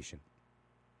situation.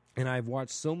 And I've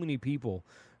watched so many people,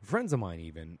 friends of mine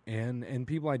even, and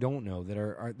people I don't know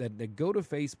that go to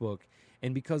Facebook,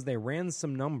 and because they ran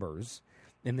some numbers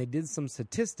and they did some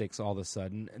statistics all of a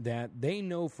sudden, that they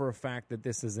know for a fact that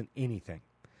this isn't anything,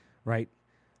 right?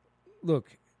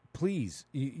 Look, please,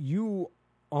 you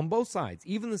on both sides,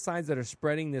 even the sides that are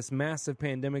spreading this massive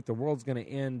pandemic, the world's going to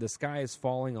end, the sky is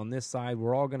falling on this side,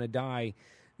 we're all going to die,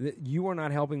 you are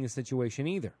not helping the situation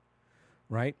either,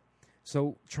 right?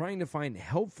 So trying to find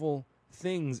helpful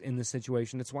things in the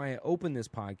situation. That's why I opened this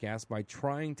podcast by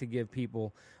trying to give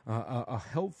people a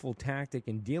helpful tactic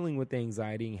in dealing with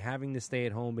anxiety and having to stay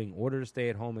at home, being ordered to stay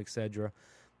at home, etc.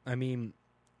 I mean,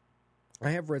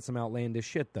 I have read some outlandish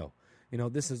shit, though.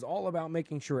 This is all about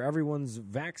making sure everyone's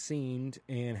vaccinated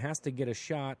and has to get a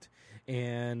shot,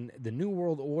 and the New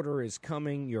World Order is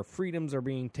coming, your freedoms are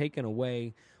being taken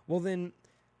away. Well, then,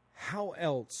 how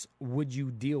else would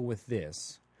you deal with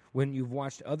this when you've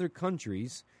watched other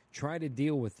countries try to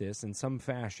deal with this in some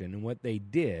fashion, and what they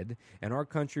did, and our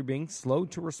country being slow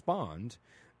to respond,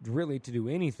 really to do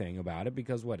anything about it,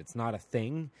 because it's not a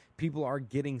thing. People are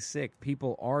getting sick.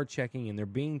 People are checking, and they're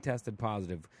being tested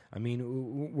positive. I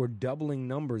mean, we're doubling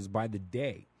numbers by the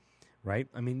day, right?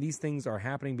 I mean, these things are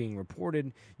happening, being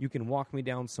reported. You can walk me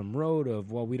down some road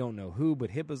of, we don't know who, but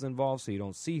HIPAA's involved, so you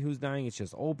don't see who's dying. It's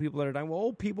just old people that are dying. Well,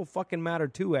 old people fucking matter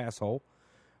too, asshole,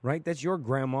 right? That's your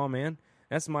grandma, man.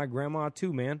 That's my grandma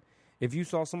too, man. If you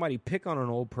saw somebody pick on an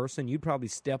old person, you'd probably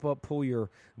step up, pull your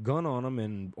gun on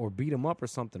them, or beat them up or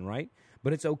something, right?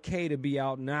 But it's okay to be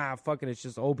out, fucking, it's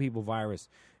just old people virus.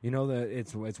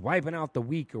 It's wiping out the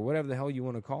weak, or whatever the hell you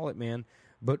want to call it, man.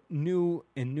 But new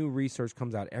research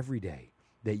comes out every day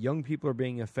that young people are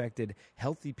being affected,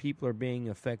 healthy people are being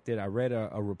affected. I read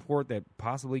a report that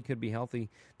possibly could be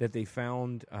healthy, that they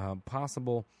found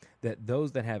possible that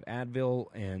those that have Advil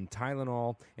and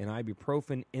Tylenol and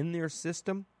ibuprofen in their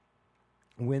system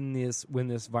when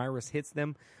this virus hits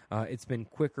them, it's been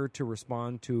quicker to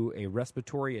respond to a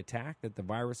respiratory attack, that the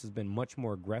virus has been much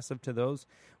more aggressive to those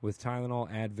with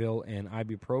Tylenol, Advil, and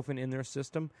ibuprofen in their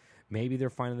system. Maybe they're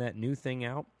finding that new thing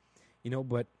out,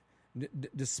 but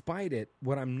despite it,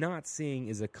 what I'm not seeing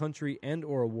is a country and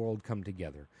or a world come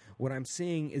together. What I'm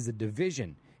seeing is a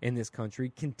division in this country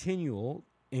continuing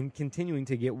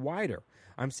to get wider.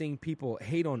 I'm seeing people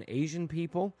hate on Asian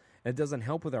people. It doesn't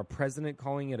help with our president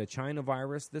calling it a China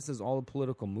virus. This is all a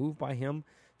political move by him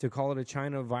to call it a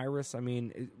China virus. I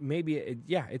mean,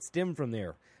 it stemmed from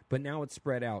there, but now it's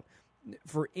spread out.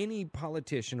 For any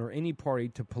politician or any party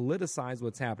to politicize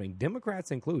what's happening,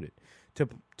 Democrats included, to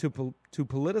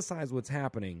politicize what's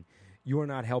happening, you are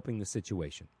not helping the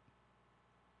situation.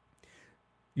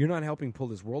 You're not helping pull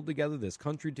this world together, this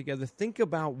country together. Think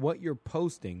about what you're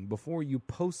posting before you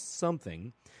post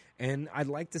something. And I'd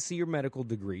like to see your medical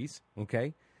degrees,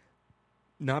 okay?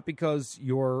 Not because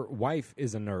your wife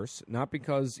is a nurse, not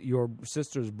because your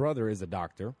sister's brother is a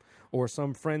doctor, or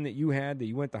some friend that you had that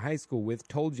you went to high school with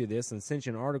told you this and sent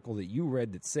you an article that you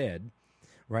read that said,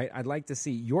 right? I'd like to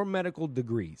see your medical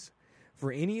degrees.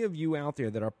 For any of you out there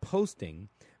that are posting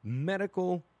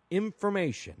medical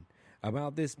information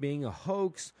about this being a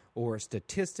hoax or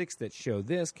statistics that show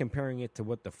this, comparing it to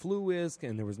what the flu is,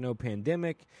 and there was no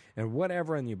pandemic and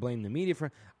whatever, and you blame the media for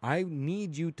it, I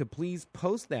need you to please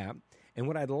post that. And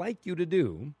what I'd like you to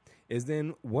do is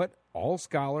then what all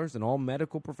scholars and all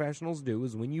medical professionals do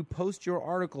is when you post your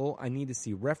article, I need to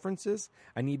see references.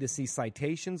 I need to see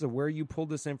citations of where you pulled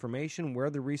this information, where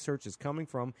the research is coming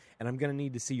from, and I'm going to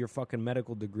need to see your fucking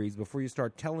medical degrees before you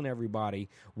start telling everybody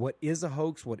what is a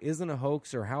hoax, what isn't a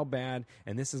hoax, or how bad,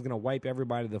 and this is going to wipe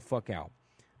everybody the fuck out.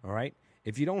 All right?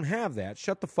 If you don't have that,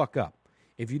 shut the fuck up.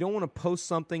 If you don't want to post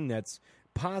something that's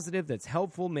positive, that's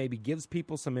helpful, maybe gives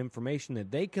people some information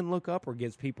that they can look up or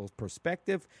gives people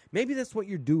perspective. Maybe that's what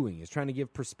you're doing, is trying to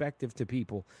give perspective to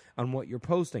people on what you're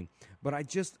posting. But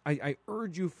I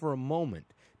urge you for a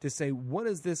moment to say, what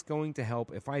is this going to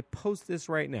help if I post this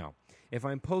right now? If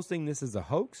I'm posting this as a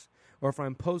hoax, or if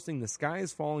I'm posting the sky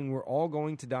is falling, we're all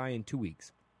going to die in 2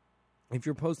 weeks. If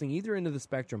you're posting either end of the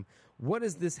spectrum, what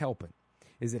is this helping?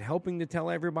 Is it helping to tell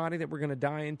everybody that we're going to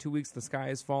die in 2 weeks, the sky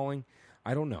is falling?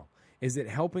 I don't know. Is it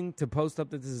helping to post up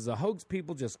that this is a hoax?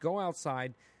 People just go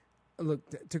outside.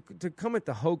 Look, to come at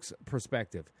the hoax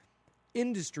perspective,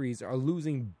 industries are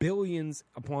losing billions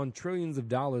upon trillions of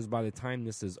dollars by the time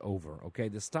this is over, okay?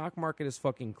 The stock market is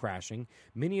fucking crashing.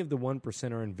 Many of the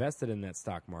 1% are invested in that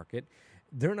stock market.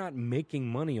 They're not making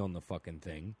money on the fucking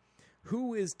thing.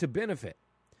 Who is to benefit?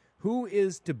 Who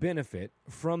is to benefit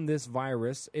from this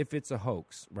virus if it's a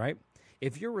hoax, right?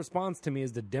 If your response to me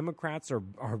is the Democrats are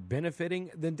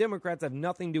benefiting, then Democrats have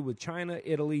nothing to do with China,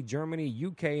 Italy, Germany,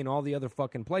 UK, and all the other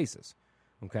fucking places,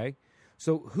 okay?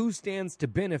 So who stands to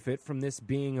benefit from this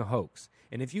being a hoax?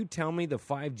 And if you tell me the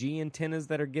 5G antennas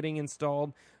that are getting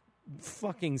installed,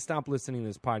 fucking stop listening to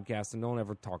this podcast and don't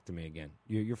ever talk to me again.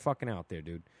 You're fucking out there,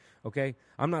 dude, okay?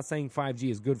 I'm not saying 5G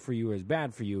is good for you or is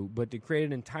bad for you, but to create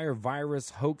an entire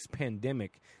virus hoax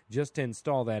pandemic just to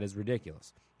install that is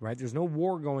ridiculous. Right? There's no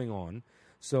war going on.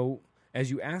 So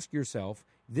as you ask yourself,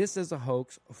 this is a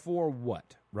hoax for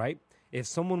what? Right? If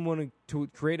someone wanted to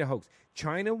create a hoax,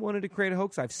 China wanted to create a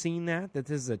hoax. I've seen that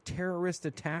this is a terrorist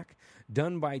attack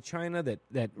done by China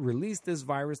that released this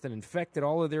virus that infected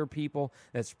all of their people,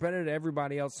 that spread it to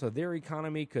everybody else so their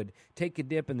economy could take a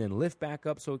dip and then lift back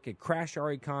up so it could crash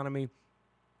our economy.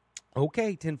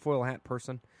 Okay, tinfoil hat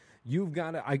person. You've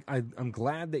got to, I'm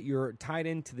glad that you're tied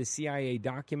into the CIA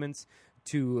documents,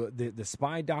 to the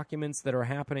spy documents that are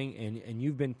happening, and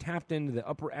you've been tapped into the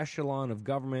upper echelon of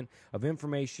government, of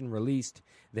information released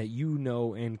that you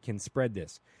know and can spread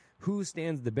this. Who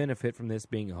stands to benefit from this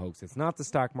being a hoax? It's not the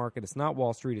stock market. It's not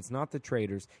Wall Street. It's not the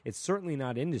traders. It's certainly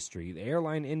not industry. The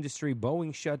airline industry,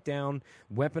 Boeing shut down.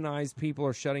 Weaponized people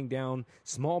are shutting down.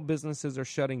 Small businesses are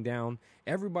shutting down.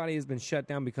 Everybody has been shut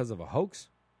down because of a hoax.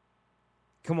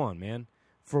 Come on, man.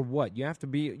 For what? You have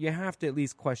to at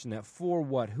least question that. For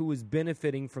what? Who is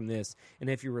benefiting from this? And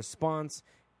if your response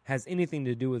has anything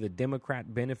to do with a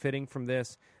Democrat benefiting from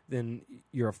this, then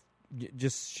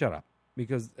just shut up,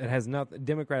 because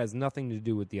Democrat has nothing to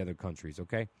do with the other countries,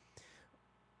 okay?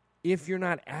 If you're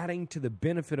not adding to the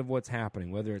benefit of what's happening,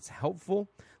 whether it's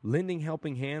helpful, lending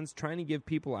helping hands, trying to give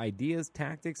people ideas,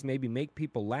 tactics, maybe make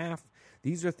people laugh,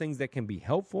 these are things that can be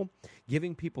helpful.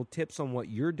 Giving people tips on what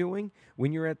you're doing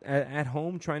when you're at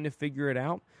home trying to figure it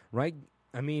out, right?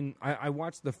 I mean, I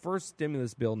watched the first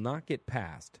stimulus bill not get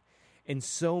passed, and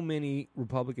so many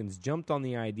Republicans jumped on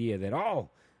the idea that,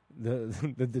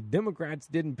 the Democrats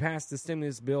didn't pass the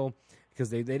stimulus bill because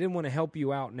they didn't want to help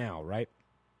you out now, right?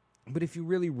 But if you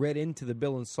really read into the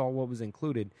bill and saw what was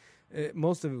included,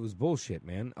 most of it was bullshit,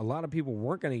 man. A lot of people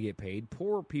weren't going to get paid.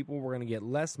 Poor people were going to get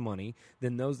less money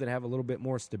than those that have a little bit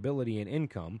more stability and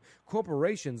income.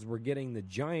 Corporations were getting the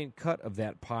giant cut of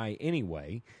that pie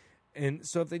anyway. And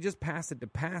so if they just pass it to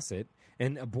pass it,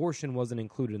 and abortion wasn't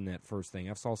included in that first thing.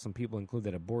 I saw some people include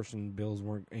that abortion bills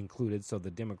weren't included, so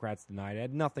the Democrats denied it. It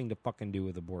had nothing to fucking do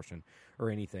with abortion or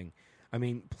anything. I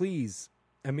mean, please,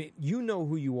 you know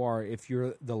who you are if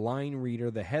you're the line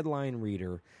reader, the headline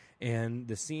reader, and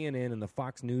the CNN and the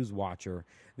Fox News watcher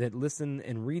that listen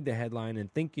and read the headline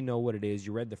and think you know what it is.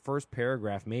 You read the first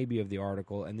paragraph maybe of the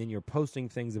article, and then you're posting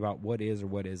things about what is or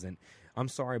what isn't. I'm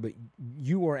sorry, but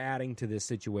you are adding to this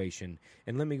situation.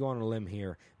 And let me go on a limb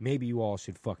here. Maybe you all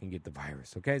should fucking get the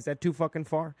virus, okay? Is that too fucking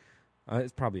far?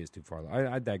 It probably is too far.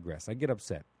 I digress. I get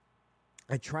upset.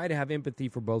 I try to have empathy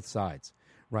for both sides,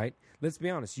 right? Let's be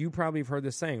honest. You probably have heard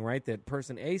this saying, right? That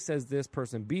person A says this,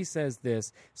 person B says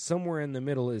this. Somewhere in the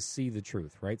middle is C, the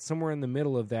truth, right? Somewhere in the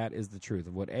middle of that is the truth.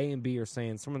 Of what A and B are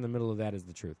saying, somewhere in the middle of that is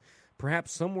the truth.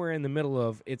 Perhaps somewhere in the middle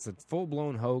of it's a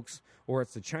full-blown hoax or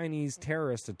it's a Chinese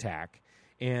terrorist attack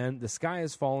and the sky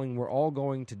is falling, we're all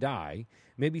going to die.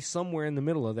 Maybe somewhere in the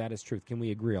middle of that is truth. Can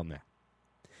we agree on that?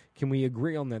 Can we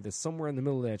agree on that somewhere in the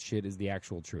middle of that shit is the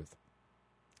actual truth?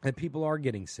 And people are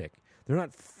getting sick. They're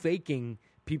not faking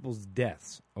people's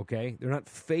deaths, okay? They're not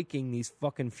faking these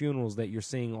fucking funerals that you're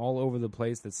seeing all over the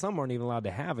place that some aren't even allowed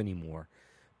to have anymore.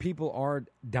 People are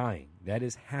dying. That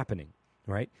is happening,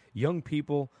 right? Young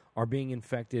people are being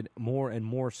infected more and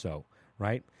more so,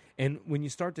 right? And when you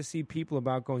start to see people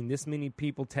about going, this many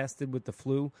people tested with the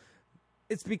flu,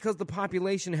 it's because the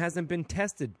population hasn't been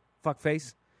tested,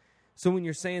 fuckface. So when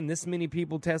you're saying this many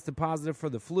people tested positive for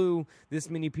the flu, this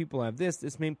many people have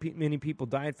this many people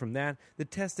died from that, the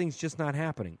testing's just not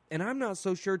happening. And I'm not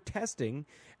so sure testing,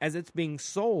 as it's being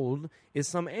sold, is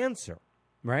some answer,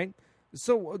 right?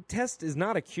 So a test is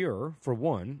not a cure, for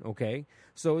one, okay?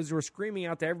 So as we're screaming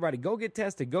out to everybody, go get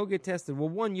tested, go get tested. Well,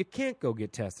 one, you can't go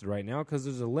get tested right now because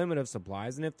there's a limit of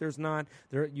supplies. And if there's not,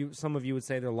 some of you would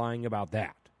say they're lying about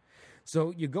that.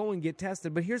 So you go and get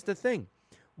tested. But here's the thing.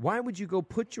 Why would you go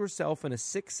put yourself in a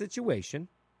sick situation?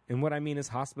 And what I mean is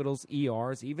hospitals,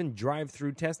 ERs, even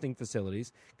drive-through testing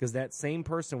facilities, because that same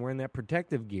person wearing that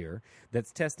protective gear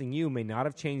that's testing you may not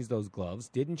have changed those gloves,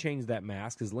 didn't change that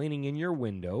mask, is leaning in your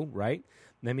window, right?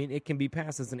 I mean, it can be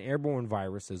passed as an airborne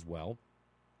virus as well.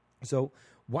 So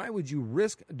why would you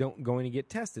risk going to get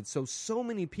tested? So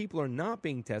many people are not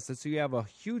being tested, so you have a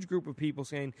huge group of people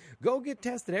saying, go get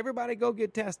tested, everybody go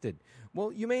get tested.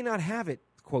 Well, you may not have it,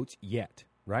 quotes, yet,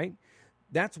 right?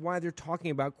 That's why they're talking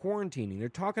about quarantining. They're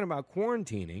talking about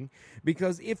quarantining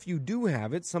because if you do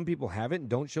have it, some people have it and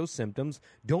don't show symptoms,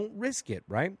 don't risk it,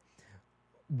 right?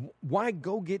 Why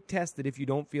go get tested if you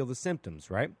don't feel the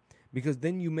symptoms, right? Because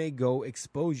then you may go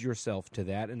expose yourself to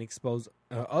that and expose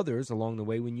others along the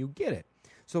way when you get it.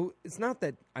 So it's not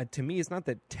that, to me, it's not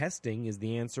that testing is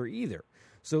the answer either.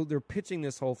 So they're pitching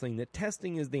this whole thing that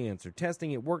testing is the answer.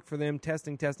 Testing, it worked for them.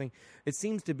 Testing. It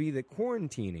seems to be that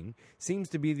quarantining seems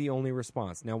to be the only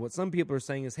response. Now, what some people are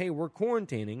saying is, hey, we're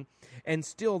quarantining, and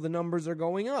still the numbers are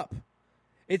going up.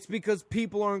 It's because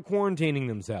people aren't quarantining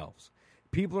themselves.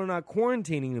 People are not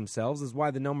quarantining themselves is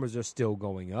why the numbers are still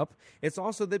going up. It's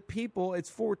also that it's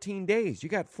 14 days. You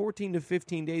got 14 to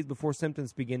 15 days before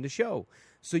symptoms begin to show.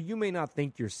 So you may not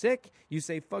think you're sick. You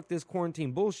say, fuck this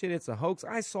quarantine bullshit, it's a hoax.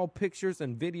 I saw pictures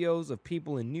and videos of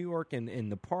people in New York and in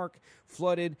the park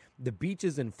flooded. The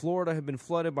beaches in Florida have been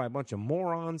flooded by a bunch of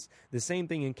morons. The same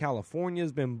thing in California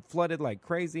has been flooded like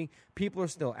crazy. People are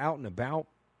still out and about.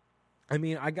 I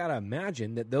mean, I got to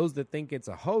imagine that those that think it's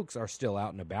a hoax are still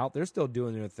out and about. They're still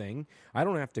doing their thing. I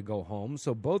don't have to go home.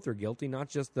 So both are guilty, not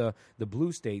just the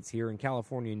blue states here in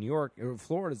California and New York.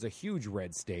 Florida's a huge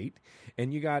red state.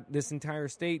 And you got this entire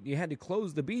state, you had to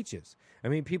close the beaches. I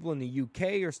mean, people in the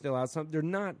UK are still out. They're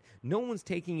not, no one's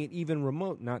taking it even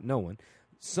remote, not no one.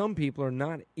 Some people are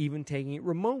not even taking it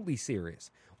remotely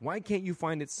serious. Why can't you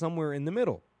find it somewhere in the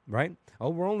middle? Right?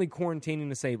 Oh, we're only quarantining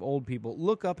to save old people.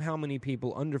 Look up how many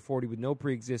people under 40 with no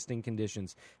pre-existing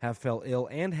conditions have fell ill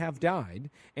and have died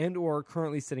and or are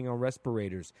currently sitting on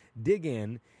respirators. Dig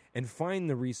in and find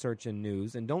the research and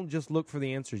news, and don't just look for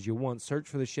the answers you want. Search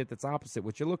for the shit that's opposite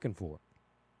what you're looking for.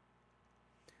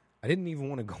 I didn't even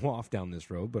want to go off down this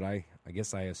road, but I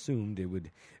guess I assumed it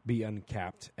would be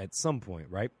uncapped at some point,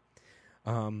 right?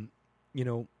 China's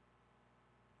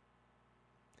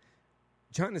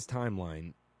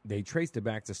timeline, they traced it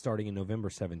back to starting in November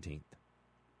 17th.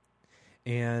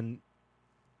 And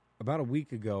about a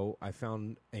week ago, I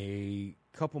found a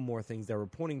couple more things that were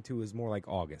pointing to as more like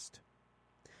August.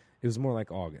 It was more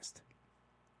like August.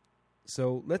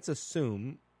 So let's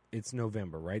assume it's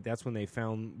November, right? That's when they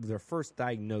found their first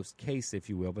diagnosed case, if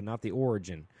you will, but not the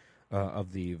origin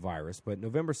of the virus, but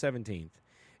November 17th.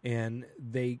 And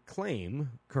they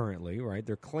claim currently, right,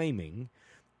 they're claiming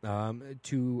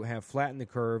to have flattened the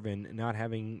curve and not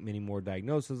having many more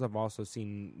diagnoses. I've also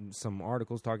seen some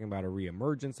articles talking about a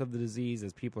reemergence of the disease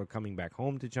as people are coming back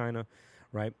home to China,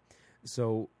 right?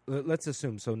 So let's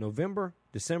assume. So November,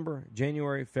 December,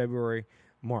 January, February,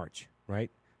 March,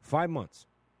 right? 5 months.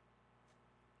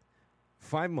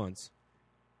 5 months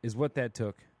is what that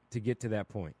took to get to that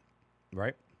point,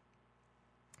 right?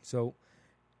 So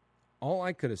all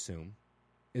I could assume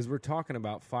is we're talking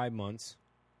about 5 months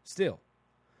still,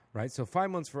 right? So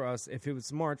 5 months for us, if it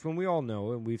was March, when we all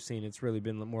know, and we've seen it's really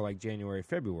been more like January,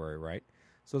 February, right?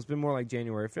 So it's been more like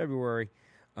January, February.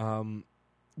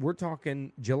 We're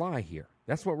talking July here.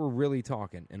 That's what we're really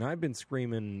talking. And I've been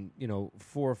screaming,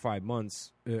 4 or 5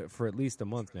 months for at least a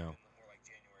month now.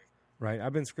 Right?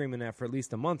 I've been screaming that for at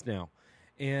least a month now.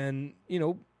 And,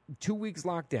 2 weeks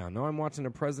lockdown. Now I'm watching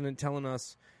the president telling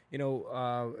us,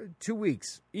 2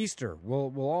 weeks, Easter,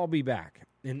 we'll all be back.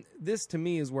 And this, to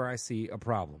me, is where I see a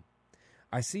problem.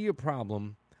 I see a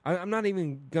problem. I'm not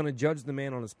even going to judge the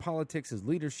man on his politics, his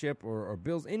leadership, or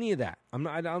bills, any of that.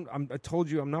 I told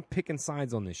you, I'm not picking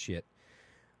sides on this shit.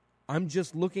 I'm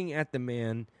just looking at the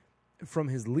man from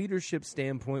his leadership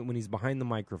standpoint when he's behind the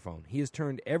microphone. He has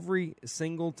turned every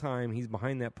single time he's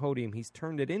behind that podium, he's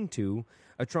turned it into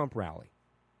a Trump rally.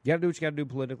 You got to do what you got to do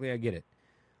politically, I get it.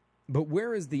 But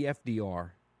where is the FDR?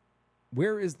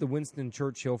 Where is the Winston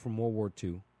Churchill from World War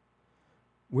II?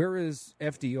 Where is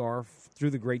FDR through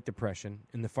the Great Depression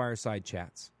in the fireside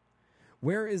chats?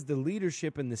 Where is the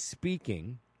leadership and the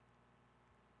speaking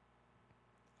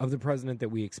of the president that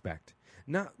we expect?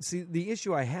 Now, see, the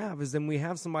issue I have is then we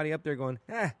have somebody up there going,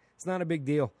 it's not a big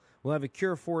deal. We'll have a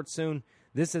cure for it soon.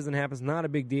 This isn't happening. It's not a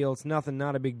big deal. It's nothing,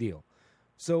 not a big deal.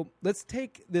 So let's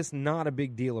take this not a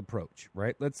big deal approach,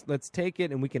 right? Let's take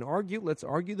it and we can argue. Let's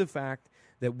argue the fact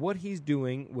that what he's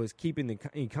doing was keeping the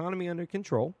economy under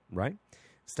control, right?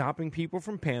 Stopping people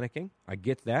from panicking. I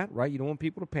get that, right? You don't want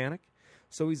people to panic.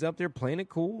 So he's up there playing it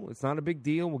cool. It's not a big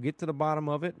deal. We'll get to the bottom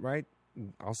of it, right?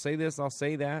 I'll say this, I'll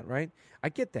say that, right? I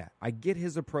get that. I get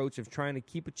his approach of trying to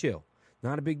keep it chill.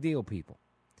 Not a big deal, people.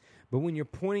 But when you're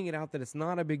pointing it out that it's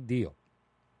not a big deal,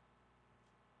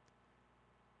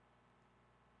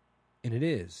 and it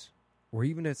is, or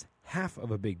even it's half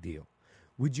of a big deal,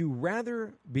 would you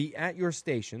rather be at your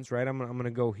stations, right? I'm going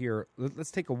to go here.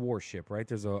 Let's take a warship, right?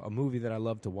 There's a movie that I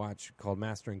love to watch called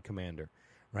Master and Commander,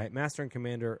 right? Master and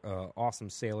Commander, awesome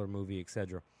sailor movie,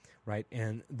 etc., right?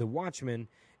 And the watchman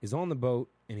is on the boat,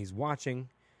 and he's watching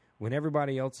when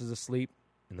everybody else is asleep,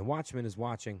 and the watchman is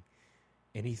watching,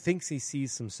 and he thinks he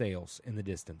sees some sails in the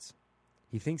distance.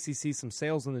 He thinks he sees some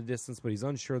sails in the distance, but he's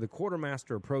unsure. The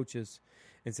quartermaster approaches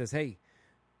and says, hey,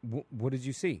 what did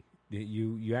you see?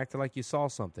 You acted like you saw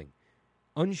something.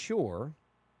 Unsure,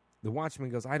 the watchman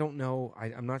goes, I don't know.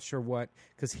 I'm not sure what,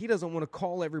 because he doesn't want to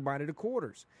call everybody to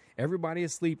quarters. Everybody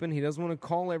is sleeping. He doesn't want to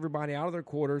call everybody out of their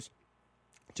quarters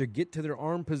to get to their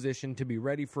arm position to be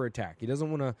ready for attack. He doesn't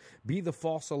want to be the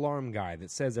false alarm guy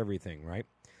that says everything, right?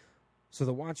 So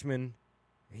the watchman,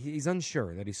 he's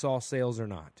unsure that he saw sails or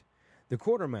not. The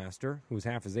quartermaster, who was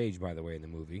half his age, by the way, in the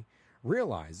movie,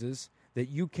 realizes that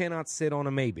you cannot sit on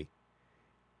a maybe.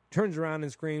 Turns around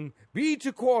and screams, "Be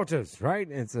to quarters," right?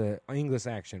 And it's an English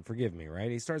accent, forgive me, right?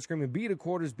 He starts screaming, "Be to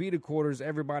quarters, be to quarters."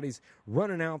 Everybody's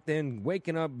running out then,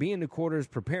 waking up, being to quarters,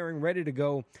 preparing, ready to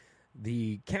go.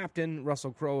 The captain,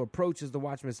 Russell Crowe, approaches the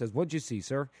watchman and says, "What'd you see,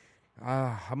 sir?"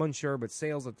 I'm unsure, but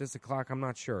sails at this o'clock, I'm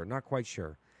not sure, not quite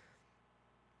sure.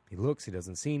 He looks, he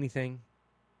doesn't see anything.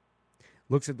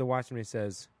 Looks at the watchman and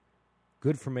says,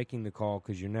 "Good for making the call,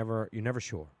 because you're never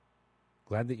sure.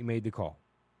 Glad that you made the call."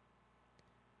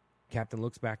 Captain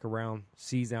looks back around,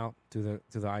 sees out to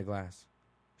the eyeglass.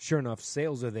 Sure enough,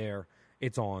 sails are there.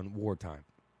 It's on wartime.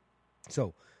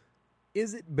 So,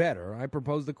 is it better? I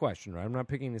propose the question, right? I'm not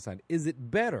picking this side. Is it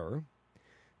better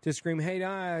to scream, "Hey,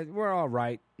 we're all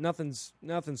right. Nothing's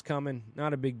coming.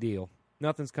 Not a big deal.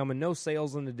 Nothing's coming. No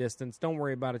sails in the distance. Don't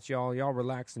worry about it, y'all. Y'all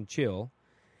relax and chill."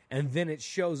 And then it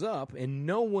shows up and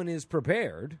no one is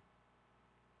prepared?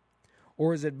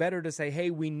 Or is it better to say,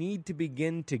 hey, we need to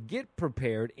begin to get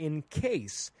prepared in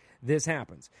case this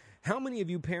happens? How many of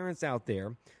you parents out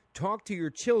there talk to your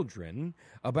children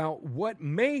about what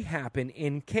may happen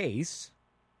in case,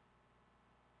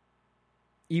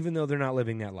 even though they're not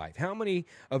living that life? How many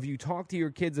of you talk to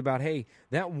your kids about, hey,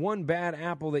 that one bad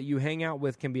apple that you hang out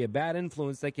with can be a bad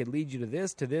influence that could lead you to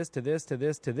this, to this, to this, to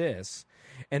this, to this,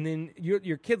 and then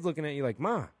your kid's looking at you like,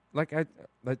 "Ma, Like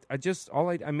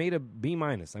I made a B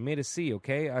minus. I made a C.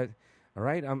 Okay, all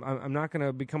right. I'm not going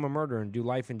to become a murderer and do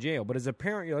life in jail. But as a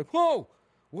parent, you're like, whoa,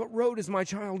 what road is my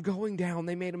child going down?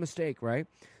 They made a mistake, right?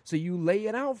 So you lay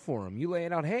it out for them. You lay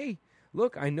it out. Hey,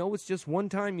 look, I know it's just one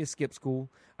time you skipped school.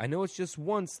 I know it's just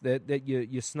once that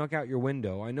you snuck out your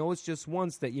window. I know it's just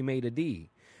once that you made a D.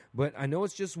 But I know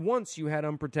it's just once you had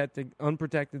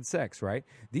unprotected sex, right?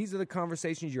 These are the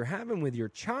conversations you're having with your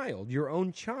child, your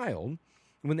own child,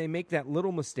 when they make that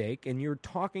little mistake, and you're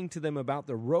talking to them about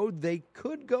the road they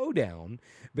could go down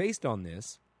based on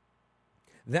this.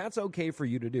 That's okay for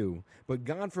you to do. But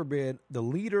God forbid, the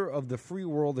leader of the free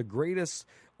world, the greatest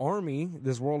army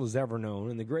this world has ever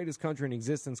known, and the greatest country in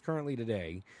existence currently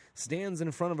today, stands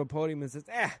in front of a podium and says,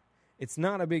 it's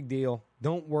not a big deal.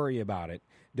 Don't worry about it.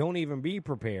 Don't even be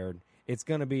prepared. It's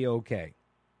going to be okay.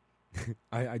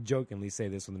 I jokingly say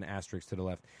this with an asterisk to the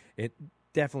left. It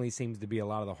definitely seems to be a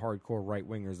lot of the hardcore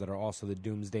right-wingers that are also the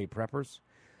doomsday preppers.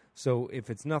 So if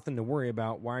it's nothing to worry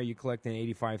about, why are you collecting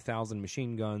 85,000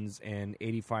 machine guns and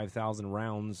 85,000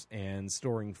 rounds and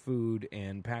storing food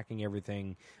and packing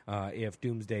everything if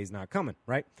doomsday's not coming,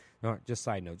 right? No, just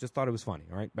side note. Just thought it was funny,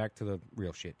 all right? Back to the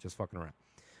real shit. Just fucking around.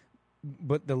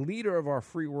 But the leader of our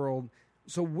free world,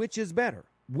 so which is better?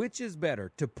 Which is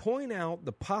better? To point out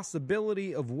the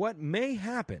possibility of what may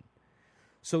happen.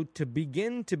 So to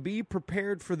begin to be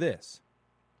prepared for this.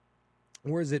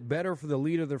 Or is it better for the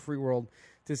leader of the free world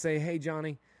to say, hey,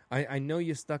 Johnny, I know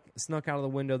you snuck out of the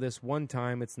window this one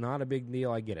time. It's not a big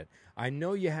deal. I get it. I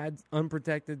know you had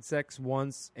unprotected sex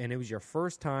once, and it was your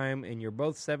first time, and you're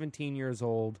both 17 years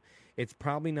old. It's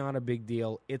probably not a big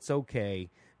deal. It's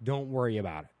okay. Don't worry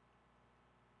about it.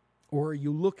 Or are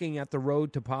you looking at the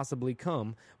road to possibly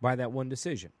come by that one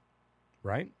decision,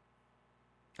 right?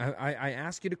 I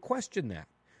ask you to question that,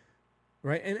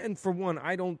 right? And for one,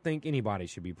 I don't think anybody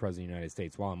should be president of the United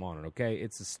States while I'm on it, okay?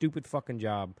 It's a stupid fucking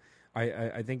job.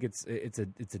 I think it's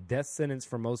a death sentence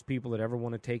for most people that ever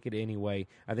want to take it anyway.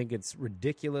 I think it's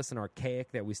ridiculous and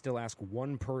archaic that we still ask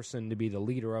one person to be the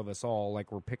leader of us all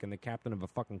like we're picking the captain of a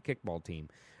fucking kickball team.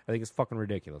 I think it's fucking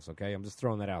ridiculous, okay? I'm just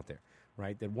throwing that out there,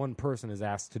 right? That one person is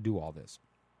asked to do all this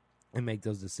and make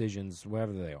those decisions,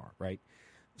 wherever they are, right?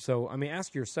 So, I mean,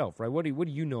 ask yourself, right? What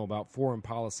do you know about foreign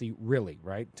policy, really,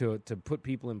 right? To put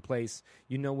people in place.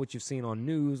 You know what you've seen on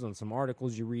news, on some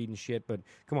articles you read and shit, but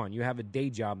come on, you have a day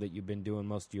job that you've been doing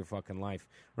most of your fucking life,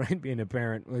 right? Being a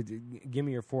parent. Give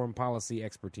me your foreign policy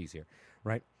expertise here,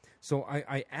 right? So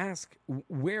I ask,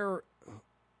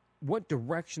 what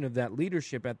direction of that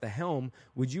leadership at the helm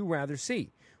would you rather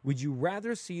see? Would you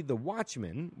rather see the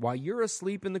watchman, while you're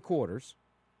asleep in the quarters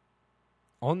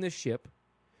on this ship,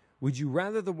 would you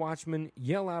rather the watchman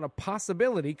yell out a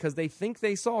possibility because they think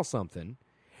they saw something,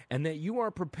 and that you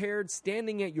are prepared,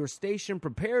 standing at your station,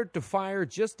 prepared to fire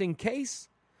just in case?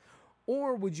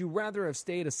 Or would you rather have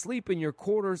stayed asleep in your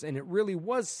quarters and it really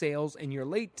was sales and you're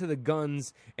late to the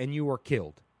guns and you are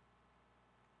killed?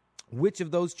 Which of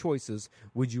those choices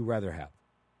would you rather have?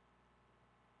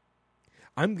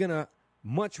 I'm going to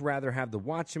much rather have the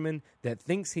watchman that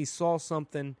thinks he saw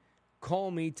something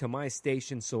call me to my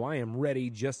station so I am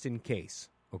ready just in case,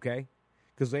 okay?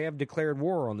 Because they have declared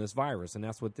war on this virus, and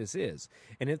that's what this is.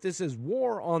 And if this is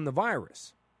war on the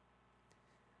virus,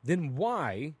 then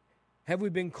why have we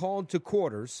been called to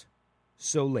quarters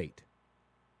so late?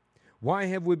 Why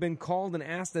have we been called and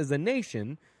asked as a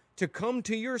nation to come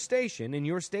to your station, and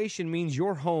your station means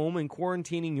your home and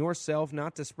quarantining yourself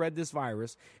not to spread this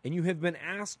virus, and you have been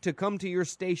asked to come to your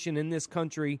station in this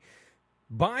country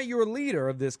by your leader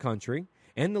of this country,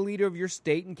 and the leader of your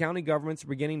state and county governments are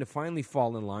beginning to finally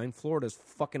fall in line. Florida's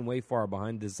fucking way far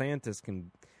behind. DeSantis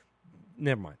can...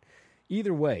 Never mind.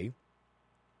 Either way,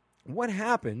 what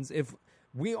happens if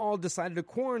we all decided to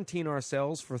quarantine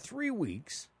ourselves for 3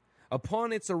 weeks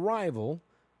upon its arrival,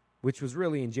 which was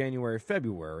really in January,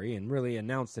 February, and really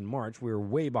announced in March? We were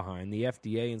way behind. The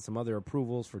FDA and some other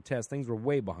approvals for tests, things were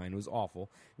way behind. It was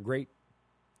awful. Great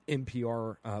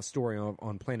NPR story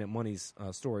on Planet Money's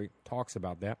story talks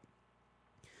about that.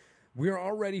 We are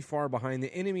already far behind.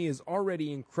 The enemy is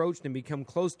already encroached and become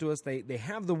close to us. They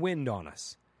have the wind on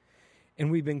us.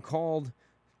 And we've been called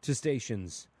to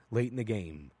stations late in the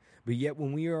game. But yet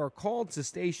when we are called to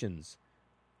stations,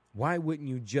 why wouldn't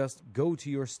you just go to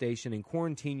your station and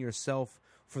quarantine yourself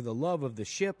for the love of the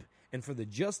ship and for the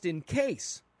just in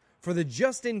case? For the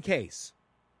just in case.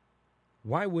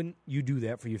 Why wouldn't you do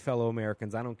that for your fellow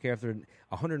Americans? I don't care if they're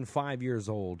 105 years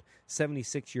old,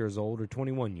 76 years old, or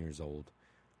 21 years old.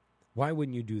 Why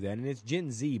wouldn't you do that? And it's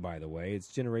Gen Z, by the way. It's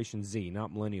Generation Z,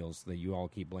 not millennials that you all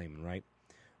keep blaming, right?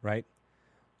 Right?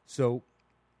 So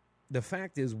the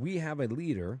fact is we have a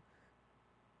leader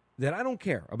that I don't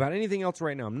care about anything else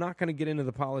right now. I'm not going to get into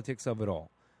the politics of it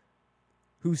all.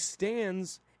 Who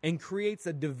stands and creates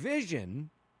a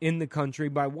division in the country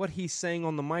by what he's saying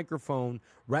on the microphone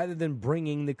rather than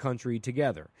bringing the country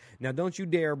together. Now, don't you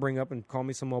dare bring up and call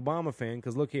me some Obama fan,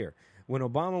 because look here. When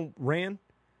Obama ran,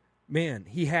 man,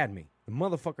 he had me. The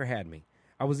motherfucker had me.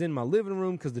 I was in my living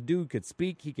room because the dude could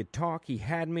speak, he could talk, he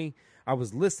had me. I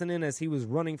was listening as he was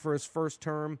running for his first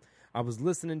term. I was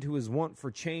listening to his want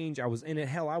for change. I was in it.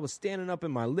 Hell, I was standing up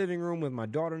in my living room with my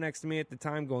daughter next to me at the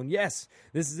time going, yes,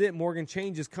 this is it, Morgan,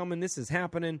 change is coming, this is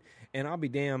happening, and I'll be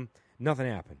damned, nothing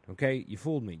happened, okay? You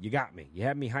fooled me. You got me. You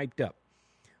had me hyped up.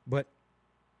 But,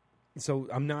 so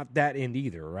I'm not that end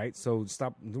either, right? So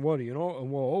stop, what do you know?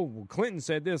 Well, Clinton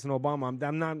said this and Obama,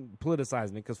 I'm not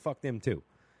politicizing it because fuck them too.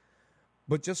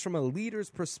 But just from a leader's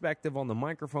perspective on the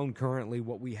microphone currently,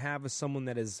 what we have is someone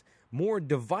that is more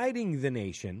dividing the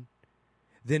nation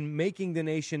than making the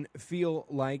nation feel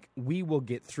like we will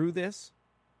get through this.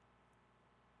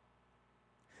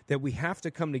 That we have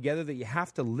to come together, that you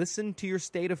have to listen to your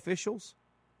state officials,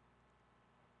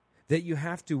 that you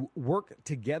have to work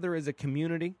together as a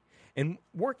community. And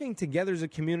working together as a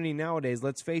community nowadays,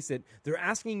 let's face it, they're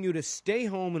asking you to stay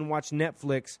home and watch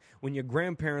Netflix when your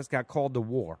grandparents got called to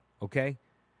war, okay?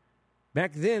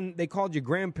 Back then, they called your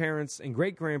grandparents and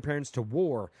great-grandparents to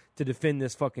war to defend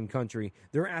this fucking country.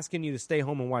 They're asking you to stay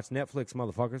home and watch Netflix,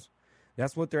 motherfuckers.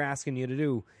 That's what they're asking you to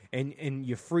do, and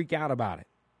you freak out about it.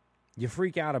 You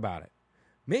freak out about it.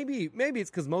 Maybe it's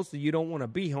because most of you don't want to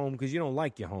be home because you don't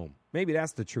like your home. Maybe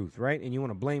that's the truth, right? And you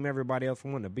want to blame everybody else for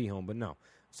wanting to be home, but no.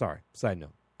 Sorry, side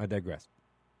note, I digress.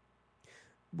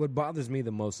 What bothers me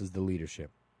the most is the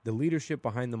leadership. The leadership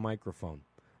behind the microphone,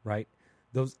 right?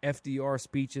 Those FDR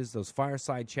speeches, those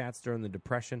fireside chats during the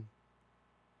Depression.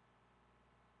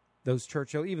 Those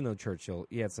Churchill, even though Churchill,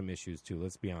 he had some issues too,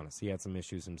 let's be honest. He had some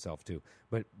issues himself too.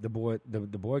 But the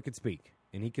boy could speak,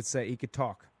 and he could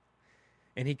talk.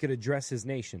 And he could address his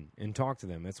nation and talk to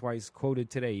them. That's why he's quoted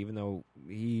today, even though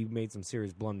he made some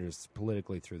serious blunders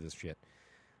politically through this shit.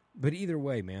 But either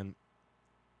way, man,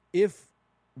 if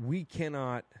we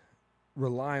cannot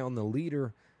rely on the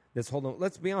leader that's holding,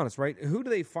 let's be honest, right? Who do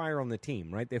they fire on the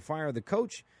team, right? They fire the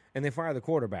coach and they fire the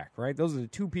quarterback, right? Those are the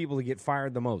two people that get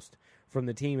fired the most from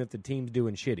the team if the team's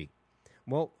doing shitty.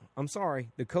 Well, I'm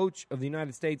sorry. The coach of the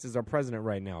United States is our president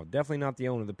right now. Definitely not the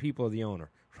owner. The people are the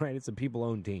owner, right? It's a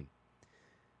people-owned team.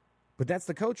 But that's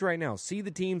the coach right now. See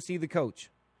the team, see the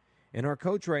coach. And our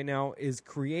coach right now is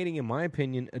creating, in my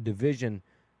opinion, a division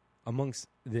amongst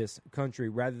this country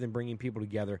rather than bringing people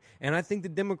together. And I think the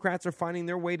Democrats are finding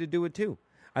their way to do it too.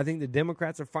 I think the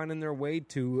Democrats are finding their way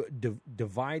to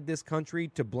divide this country,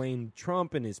 to blame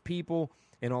Trump and his people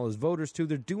and all his voters too.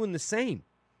 They're doing the same.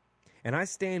 And I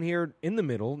stand here in the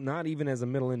middle, not even as a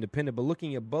middle independent, but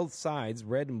looking at both sides,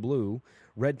 red and blue,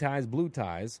 red ties, blue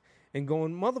ties, and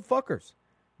going, motherfuckers,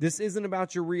 this isn't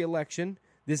about your reelection.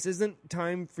 This isn't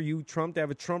time for you, Trump, to have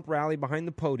a Trump rally behind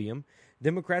the podium.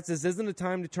 Democrats, this isn't a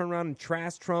time to turn around and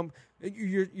trash Trump.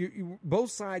 You both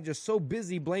sides are so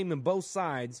busy blaming both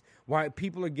sides why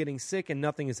people are getting sick and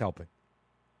nothing is helping.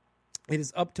 It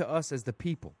is up to us as the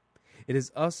people. It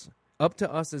is up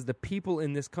to us as the people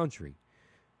in this country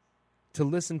to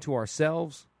listen to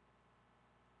ourselves,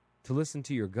 to listen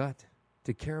to your gut,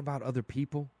 to care about other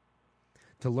people,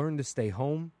 to learn to stay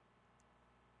home.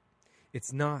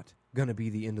 It's not going to be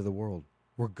the end of the world.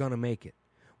 We're going to make it.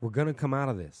 We're going to come out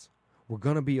of this. We're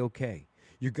going to be okay.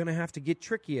 You're going to have to get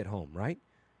tricky at home, right?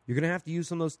 You're going to have to use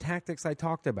some of those tactics I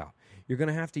talked about. You're going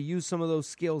to have to use some of those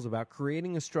skills about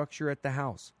creating a structure at the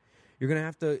house. You're going to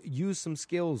have to use some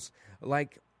skills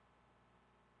like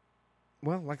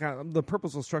the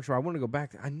purposeful structure. I want to go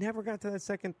back. I never got to that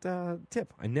second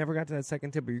tip. But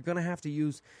you're going to have to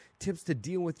use tips to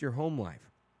deal with your home life.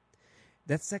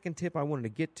 That second tip I wanted to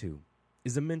get to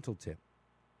is a mental tip.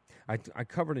 I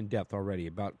covered in depth already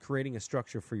about creating a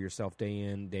structure for yourself day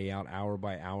in, day out, hour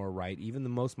by hour, right? Even the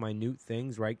most minute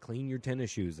things, right? Clean your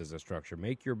tennis shoes as a structure.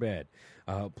 Make your bed.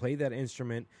 Play that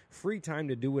instrument. Free time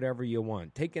to do whatever you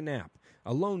want. Take a nap.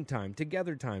 Alone time,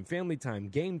 together time, family time,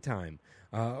 game time,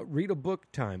 read a book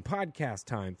time, podcast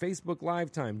time, Facebook Live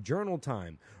time, journal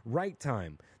time, write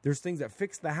time. There's things that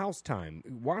fix the house time,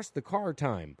 wash the car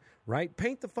time, right?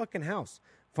 Paint the fucking house.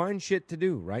 Find shit to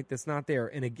do, right? That's not there.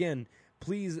 And again,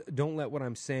 please don't let what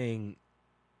I'm saying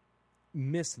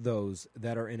miss those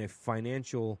that are in a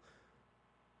financial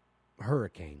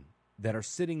hurricane, that are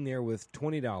sitting there with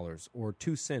 $20 or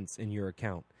 2 cents in your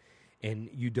account, and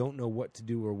you don't know what to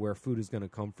do or where food is going to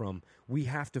come from. We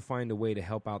have to find a way to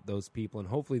help out those people, and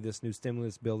hopefully this new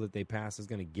stimulus bill that they pass is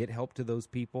going to get help to those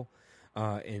people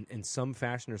in some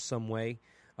fashion or some way.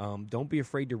 Don't be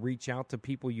afraid to reach out to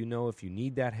people you know if you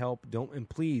need that help. And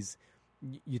please,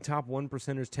 you top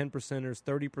 1%ers, 10%ers,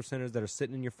 30%ers that are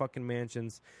sitting in your fucking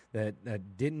mansions that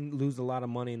didn't lose a lot of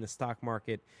money in the stock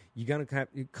market. You got to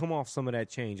come off some of that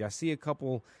change. I see a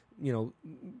couple,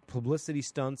 publicity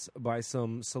stunts by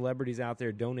some celebrities out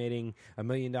there donating $1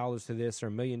 million to this or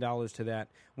 $1 million to that.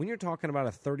 When you're talking about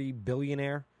a 30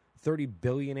 billionaire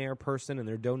person and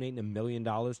they're donating $1 million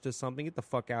to something, get the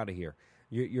fuck out of here.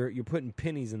 You're putting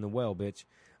pennies in the well, bitch.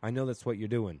 I know that's what you're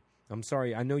doing. I'm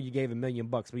sorry. I know you gave $1 million,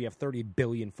 but you have $30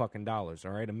 billion fucking dollars.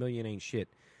 All right, $1 million ain't shit.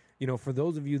 For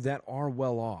those of you that are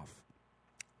well off,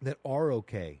 that are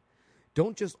okay,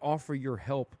 don't just offer your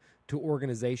help to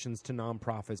organizations, to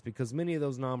nonprofits, because many of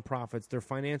those nonprofits, their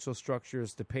financial structure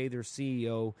is to pay their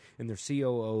CEO and their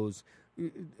COOs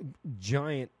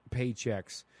giant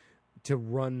paychecks to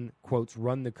run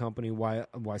the company, while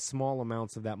small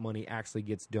amounts of that money actually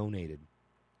gets donated.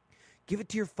 Give it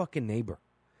to your fucking neighbor.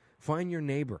 Find your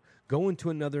neighbor. Go into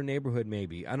another neighborhood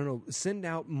maybe. I don't know. Send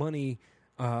out money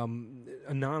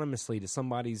anonymously to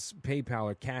somebody's PayPal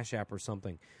or Cash App or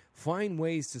something. Find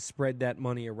ways to spread that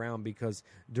money around, because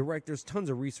there's tons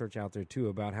of research out there too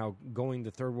about how going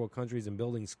to third world countries and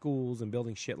building schools and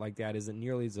building shit like that isn't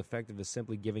nearly as effective as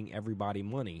simply giving everybody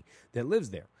money that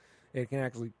lives there. It can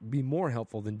actually be more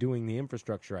helpful than doing the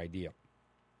infrastructure idea.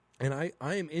 And I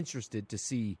am interested to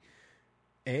see,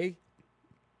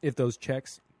 if those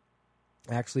checks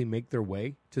actually make their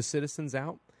way to citizens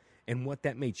out, and what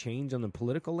that may change on the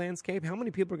political landscape. How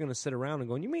many people are going to sit around and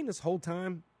go, you mean this whole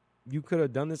time you could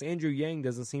have done this? Andrew Yang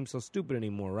doesn't seem so stupid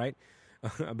anymore, right?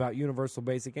 About universal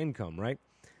basic income, right?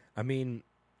 I mean,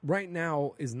 right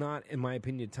now is not, in my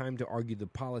opinion, time to argue the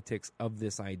politics of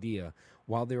this idea,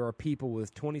 while there are people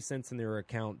with 20 cents in their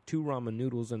account, 2 ramen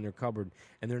noodles in their cupboard,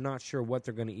 and they're not sure what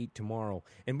they're going to eat tomorrow.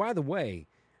 And by the way,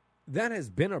 that has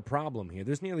been a problem here.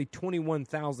 There's nearly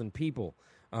 21,000 people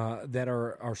that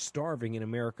are starving in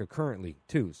America currently,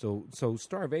 too. So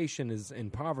starvation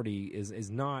and poverty is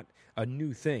not a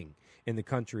new thing in the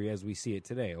country as we see it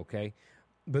today, okay?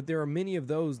 But there are many of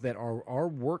those that are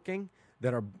working,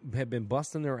 that have been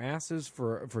busting their asses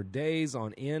for days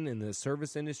on end in the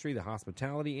service industry, the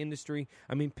hospitality industry.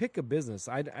 I mean, pick a business.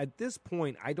 At this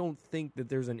point, I don't think that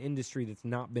there's an industry that's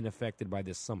not been affected by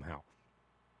this somehow.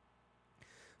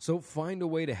 So find a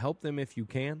way to help them if you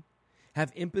can.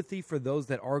 Have empathy for those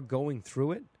that are going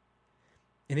through it.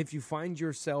 And if you find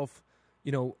yourself,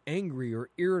 angry or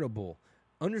irritable,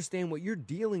 understand what you're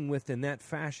dealing with in that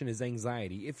fashion is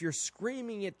anxiety. If you're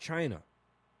screaming at China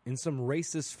in some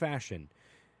racist fashion,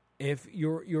 if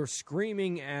you're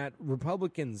screaming at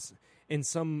Republicans in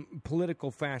some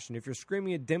political fashion, if you're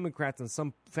screaming at Democrats in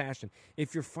some fashion,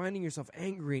 if you're finding yourself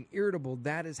angry and irritable,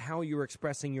 that is how you're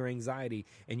expressing your anxiety,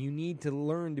 and you need to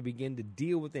learn to begin to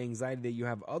deal with the anxiety that you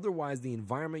have. Otherwise, the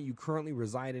environment you currently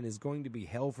reside in is going to be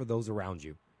hell for those around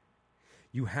you.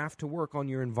 You have to work on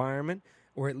your environment,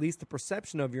 or at least the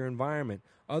perception of your environment.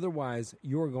 Otherwise,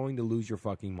 you're going to lose your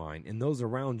fucking mind, and those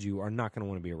around you are not going to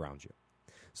want to be around you.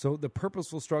 So the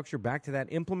purposeful structure, back to that,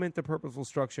 implement the purposeful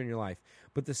structure in your life.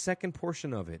 But the second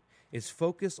portion of it is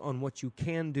focus on what you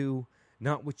can do,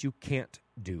 not what you can't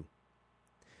do.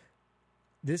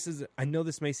 I know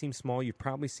this may seem small. You've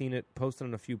probably seen it posted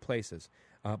in a few places.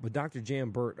 But Dr.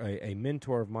 Jan Burt, a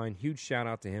mentor of mine, huge shout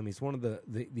out to him. He's one of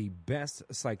the best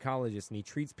psychologists, and he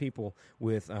treats people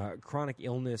with chronic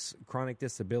illness, chronic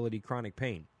disability, chronic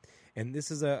pain. And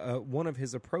this is one of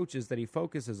his approaches that he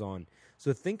focuses on.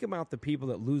 So think about the people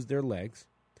that lose their legs,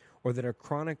 or that are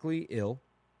chronically ill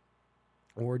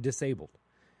or disabled,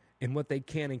 and what they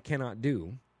can and cannot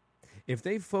do. If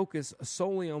they focus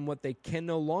solely on what they can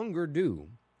no longer do,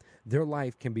 their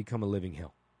life can become a living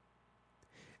hell.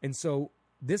 And so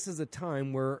this is a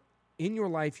time where in your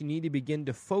life you need to begin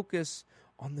to focus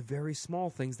on the very small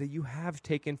things that you have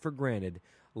taken for granted,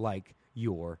 like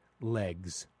your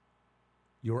legs,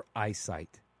 your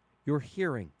eyesight, your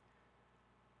hearing,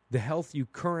 the health you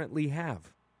currently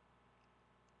have.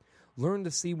 Learn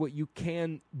to see what you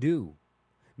can do,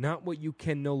 not what you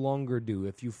can no longer do.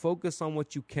 If you focus on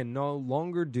what you can no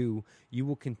longer do, you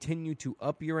will continue to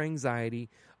up your anxiety,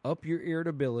 up your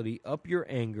irritability, up your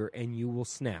anger, and you will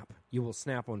snap. You will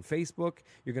snap on Facebook.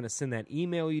 You're going to send that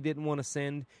email you didn't want to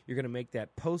send. You're going to make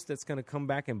that post that's going to come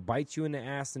back and bite you in the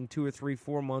ass in 2 or 3,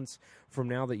 4 months from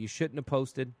now that you shouldn't have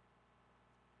posted.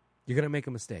 You're going to make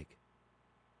a mistake.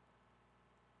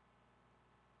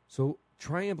 So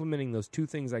try implementing those 2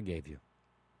 things I gave you.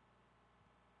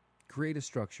 Create a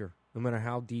structure, no matter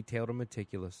how detailed or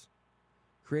meticulous.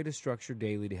 Create a structure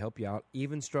daily to help you out.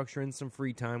 Even structure in some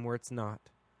free time where it's not.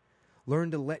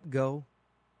 Learn to let go.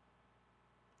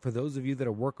 For those of you that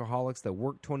are workaholics, that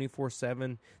work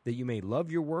 24/7, that you may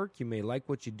love your work, you may like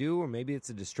what you do, or maybe it's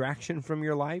a distraction from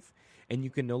your life, and you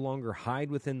can no longer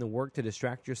hide within the work to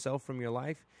distract yourself from your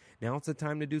life, now it's the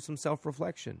time to do some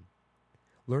self-reflection.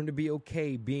 Learn to be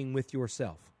okay being with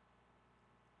yourself.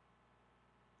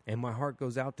 And my heart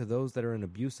goes out to those that are in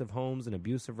abusive homes and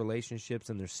abusive relationships,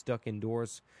 and they're stuck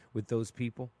indoors with those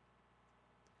people.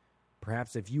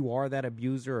 Perhaps if you are that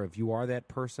abuser, or if you are that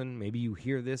person, maybe you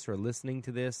hear this or listening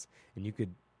to this, and you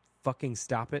could fucking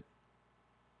stop it.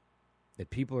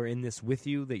 That people are in this with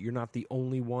you, that you're not the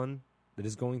only one that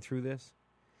is going through this.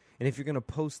 And if you're going to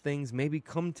post things, maybe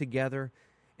come together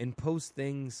and post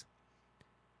things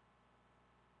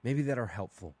maybe that are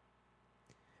helpful.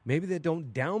 Maybe that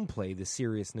don't downplay the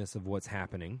seriousness of what's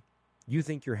happening. You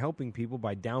think you're helping people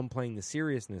by downplaying the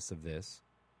seriousness of this,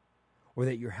 or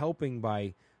that you're helping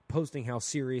by posting how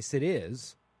serious it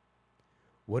is.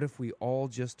 What if we all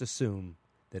just assume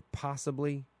that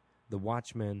possibly the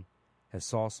watchman has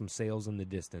saw some sails in the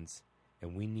distance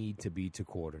and we need to be to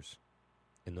quarters,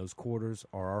 and those quarters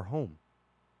are our home?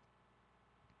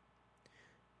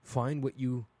 Find what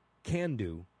you can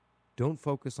do. Don't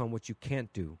focus on what you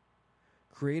can't do.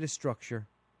 Create a structure.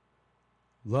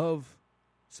 Love,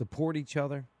 support each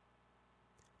other.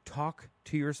 Talk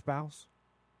to your spouse.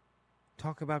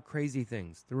 Talk about crazy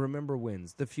things, the remember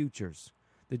wins, the futures,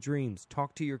 the dreams.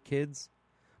 Talk to your kids,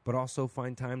 but also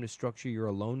find time to structure your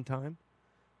alone time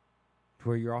to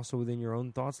where you're also within your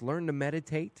own thoughts. Learn to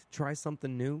meditate. Try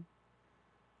something new.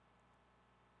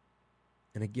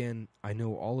 And again, I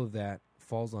know all of that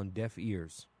falls on deaf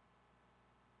ears,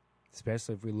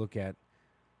 especially if we look at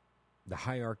the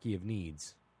hierarchy of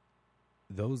needs.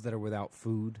 Those that are without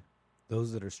food,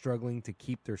 those that are struggling to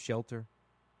keep their shelter,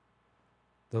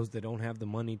 those that don't have the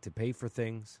money to pay for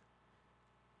things.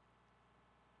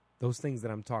 Those things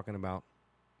that I'm talking about,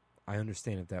 I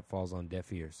understand if that falls on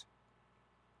deaf ears.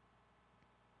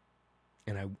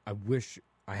 And I wish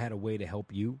I had a way to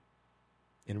help you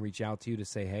and reach out to you to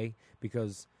say, hey,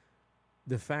 because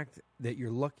the fact that you're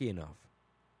lucky enough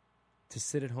to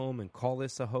sit at home and call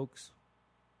this a hoax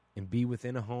and be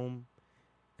within a home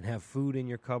and have food in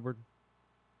your cupboard,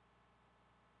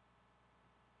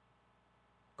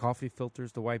 coffee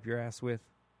filters to wipe your ass with,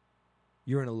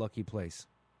 you're in a lucky place.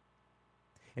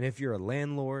 And if you're a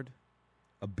landlord,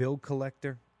 a bill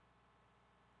collector,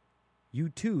 you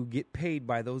too get paid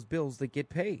by those bills that get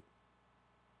paid.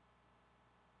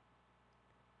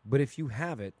 But if you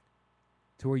have it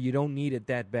to where you don't need it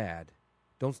that bad,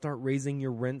 don't start raising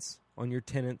your rents on your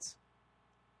tenants.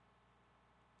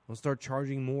 Don't start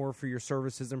charging more for your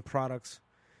services and products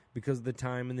because of the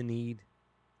time and the need.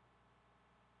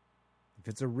 If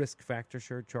it's a risk factor,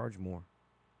 sure, charge more.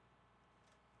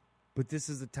 But this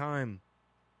is a time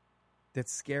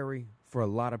that's scary for a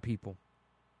lot of people.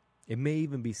 It may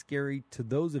even be scary to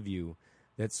those of you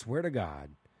that swear to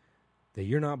God that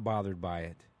you're not bothered by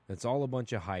it. That's all a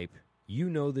bunch of hype. You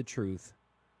know the truth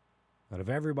out of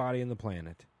everybody on the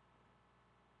planet.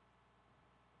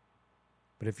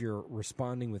 But if you're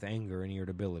responding with anger and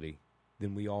irritability,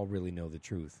 then we all really know the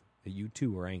truth, that you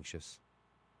too are anxious.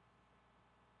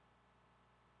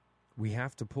 We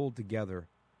have to pull together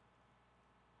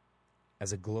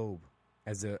as a globe,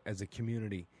 as a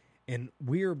community, and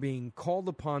we are being called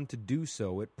upon to do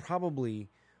so at probably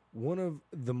one of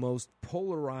the most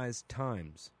polarized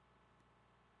times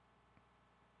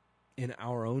in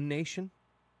our own nation,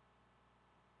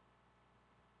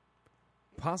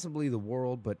 possibly the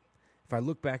world. But if I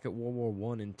look back at World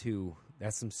War I and II,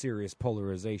 that's some serious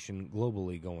polarization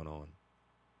globally going on.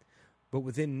 But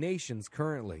within nations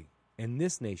currently, in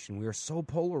this nation, we are so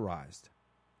polarized.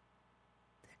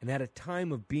 And at a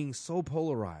time of being so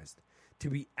polarized, to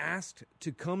be asked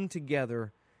to come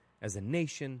together as a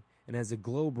nation and as a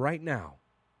globe right now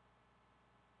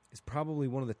is probably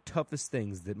one of the toughest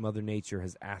things that Mother Nature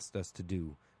has asked us to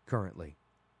do currently.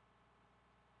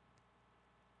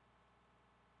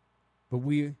 But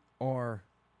we are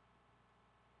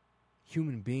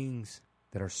human beings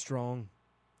that are strong,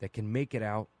 that can make it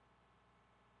out.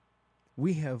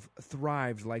 We have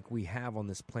thrived like we have on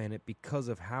this planet because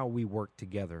of how we work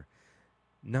together,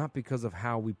 not because of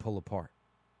how we pull apart.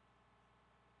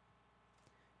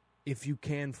 If you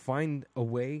can find a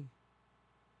way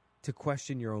to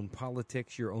question your own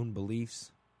politics, your own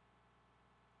beliefs,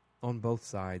 on both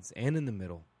sides and in the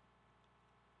middle,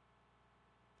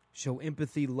 show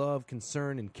empathy, love,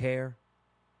 concern, and care,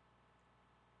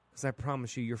 because I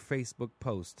promise you, your Facebook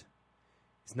post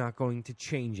is not going to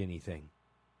change anything.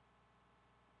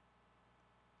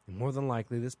 And more than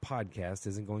likely, this podcast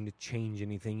isn't going to change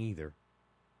anything either.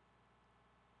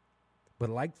 But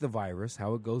like the virus,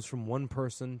 how it goes from one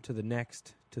person to the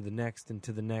next, and to the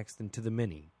next, and to the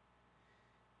many.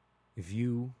 If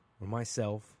you or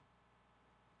myself,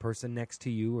 person next to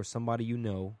you or somebody you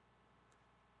know,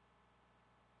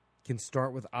 can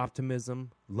start with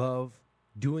optimism, love,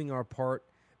 doing our part,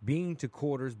 being to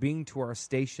quarters, being to our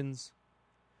stations,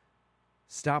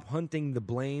 stop hunting the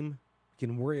blame, we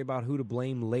can worry about who to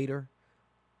blame later.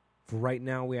 For right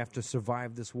now, we have to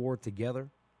survive this war together.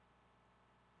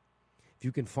 If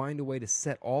you can find a way to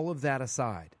set all of that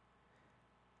aside,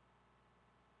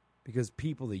 because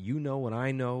people that you know and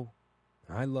I know,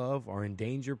 and I love, are in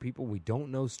danger, people we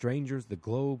don't know, strangers, the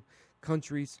globe,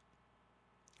 countries,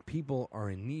 people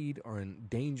are in need, are in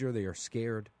danger, they are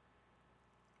scared.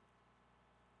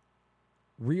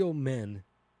 Real men,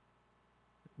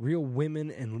 real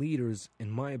women and leaders, in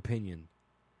my opinion,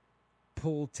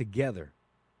 pull together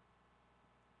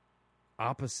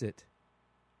opposite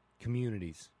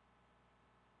communities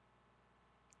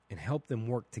and help them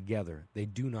work together. They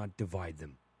do not divide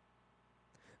them.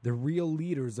 The real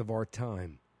leaders of our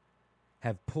time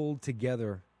have pulled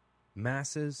together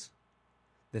masses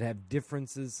that have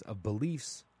differences of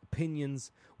beliefs,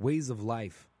 opinions, ways of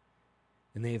life,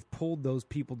 and they have pulled those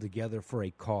people together for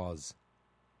a cause.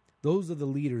 Those are the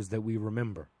leaders that we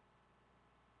remember.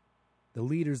 The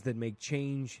leaders that make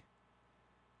change,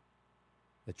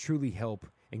 that truly help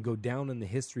and go down in the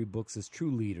history books as true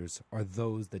leaders, are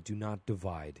those that do not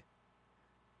divide,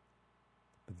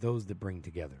 but those that bring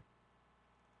together.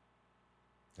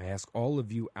 I ask all of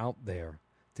you out there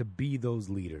to be those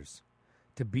leaders,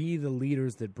 to be the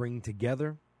leaders that bring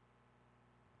together,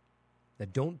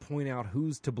 that don't point out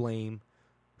who's to blame,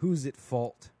 who's at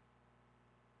fault,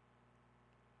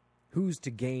 who's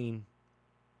to gain.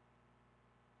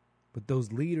 But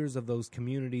those leaders of those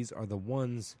communities are the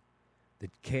ones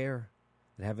that care,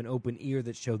 that have an open ear,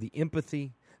 that show the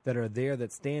empathy, that are there,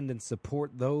 that stand and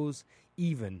support those,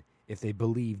 even if they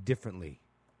believe differently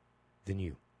than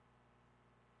you.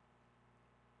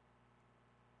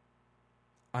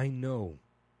 I know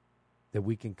that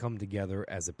we can come together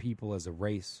as a people, as a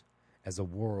race, as a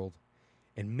world,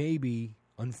 and maybe,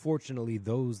 unfortunately,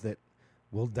 those that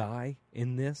will die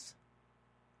in this,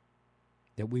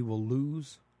 that we will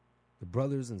lose, the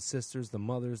brothers and sisters, the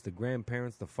mothers, the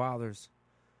grandparents, the fathers,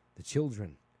 the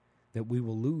children, that we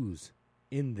will lose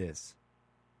in this,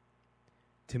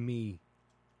 to me,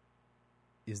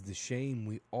 is the shame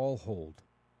we all hold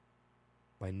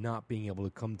by not being able to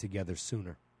come together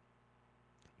sooner.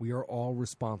 We are all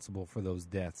responsible for those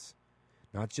deaths,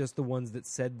 not just the ones that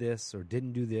said this or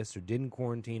didn't do this or didn't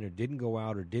quarantine or didn't go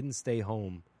out or didn't stay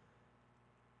home.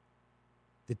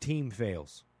 The team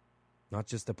fails, not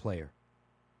just the player.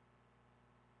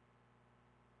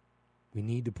 We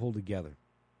need to pull together,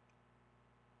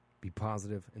 be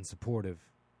positive and supportive,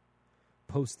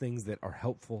 post things that are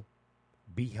helpful,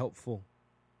 be helpful.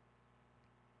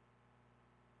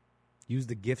 Use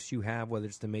the gifts you have, whether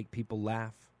it's to make people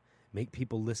laugh, make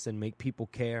people listen, make people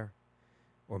care,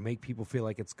 or make people feel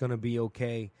like it's going to be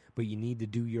okay, but you need to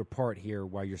do your part here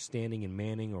while you're standing and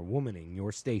manning or womaning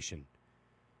your station.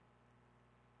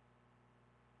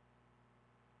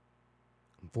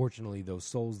 Unfortunately, those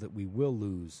souls that we will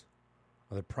lose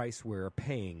are the price we're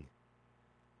paying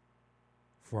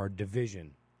for our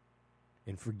division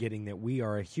and forgetting that we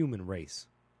are a human race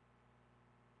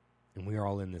and we are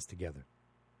all in this together.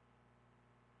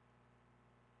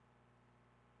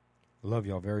 I love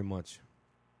y'all very much.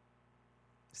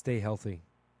 Stay healthy.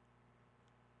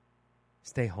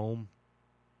 Stay home.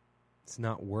 It's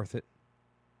not worth it.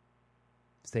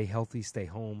 Stay healthy, stay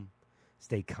home,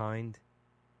 stay kind.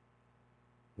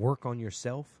 Work on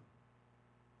yourself.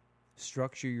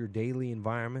 Structure your daily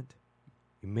environment.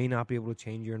 You may not be able to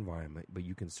change your environment, but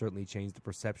you can certainly change the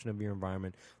perception of your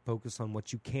environment. Focus on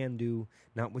what you can do,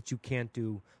 not what you can't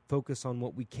do. Focus on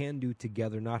what we can do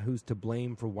together, not who's to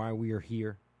blame for why we are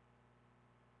here.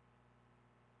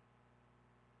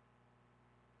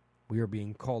 We are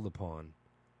being called upon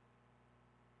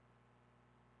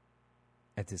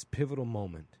at this pivotal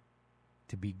moment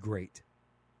to be great.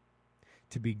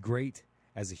 To be great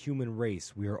as a human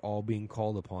race, we are all being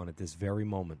called upon at this very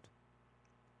moment.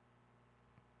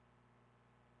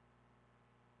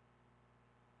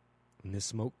 When this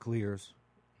smoke clears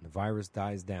and the virus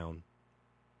dies down,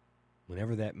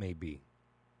 whenever that may be,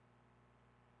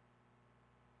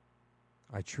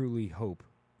 I truly hope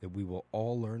that we will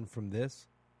all learn from this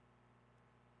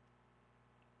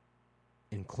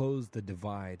and close the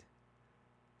divide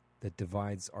that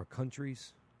divides our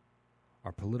countries,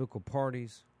 our political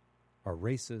parties, our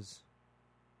races,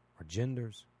 our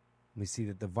genders. We see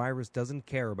that the virus doesn't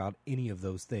care about any of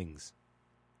those things.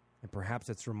 And perhaps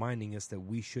it's reminding us that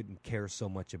we shouldn't care so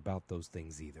much about those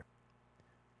things either.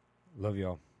 Love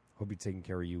y'all. Hope you're taking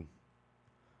care of you.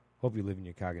 Hope you live in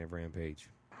your cognitive rampage.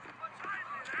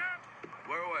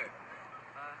 Where away?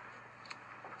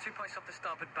 2 points off the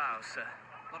starboard bow, sir.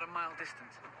 Not a mile distant.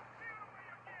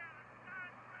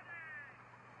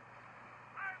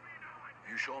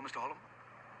 You sure, Mr. Holland?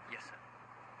 Yes, sir.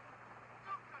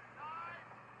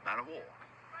 Man of war?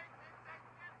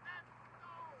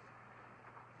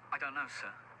 I don't know, sir.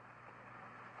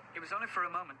 It was only for a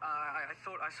moment. I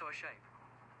thought I saw a shape.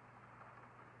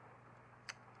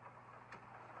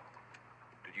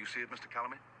 Did you see it, Mr.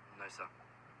 Calamity? No, sir.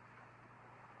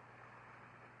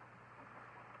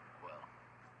 Well,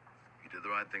 you did the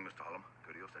right thing, Mr. Holland.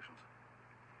 Go to your stations.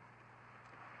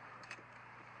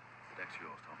 The deck's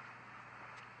yours, Tom.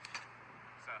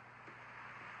 Sir.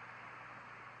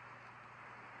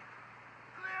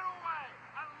 Clear away!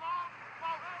 A long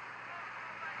boat!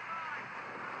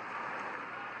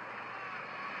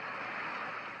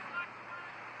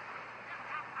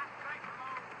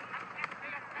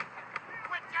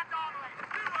 Quit your dawdling!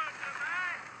 You weren't the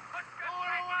man! Put your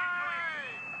back into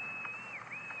it!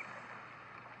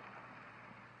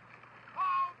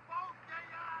 Hold both of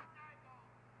your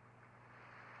angles!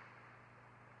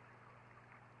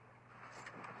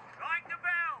 Ring the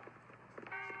bell!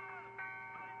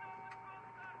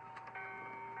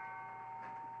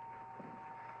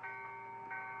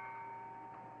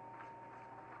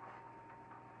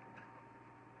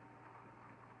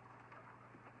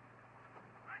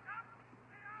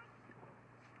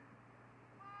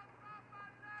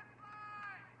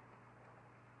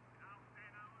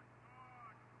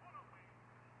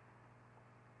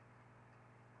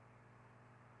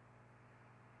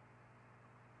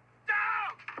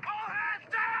 Down! All hands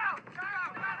down!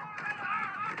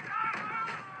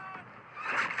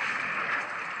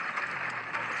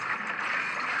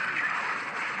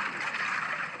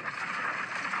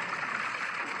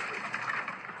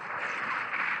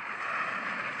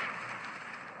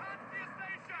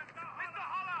 Mr.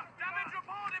 Holler, damage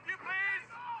report, if you please.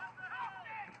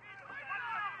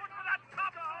 Put for that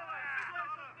top.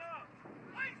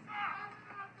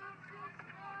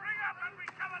 Bring up and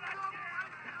recover that gear.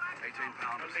 18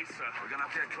 pounders. Police, sir. We're gonna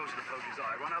have to get close to the poker's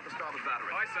eye. Run out the starboard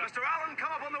battery. Aye, sir. Mr. Allen,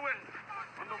 come up on the wind.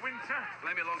 On the wind, sir.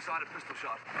 Lay me alongside a pistol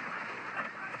shot.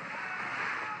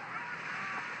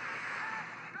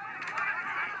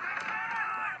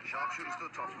 Sharpshooters to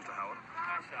the tops, Mr. Howard.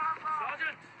 Aye, sir.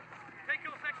 Sergeant, take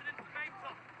your section into the main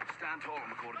top. Stand tall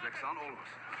on the quarterdeck, son, all of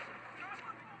us.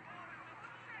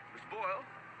 Mr. Boyle,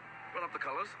 run up the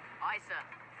colours. Aye, sir.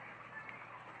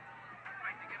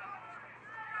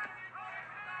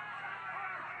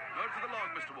 Note for the log,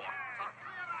 Mr. Watt.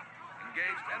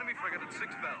 Engaged enemy frigate at 6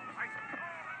 bells.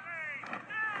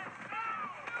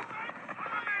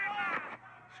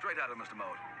 Straight at him, Mr.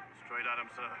 Mode. Straight at him,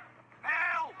 sir.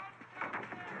 Hell!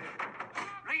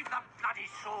 Leave the bloody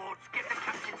swords. Get the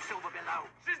Captain Silver below.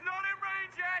 She's not in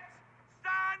range yet.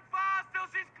 Stand fast till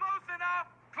she's close enough.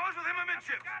 Close with him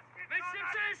amidships. Midship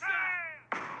station.